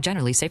high-risk driving.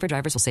 Generally, safer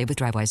drivers will save with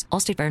DriveWise.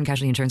 Allstate Fire and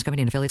Casualty Insurance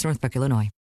Company and affiliates, Northbrook, Illinois.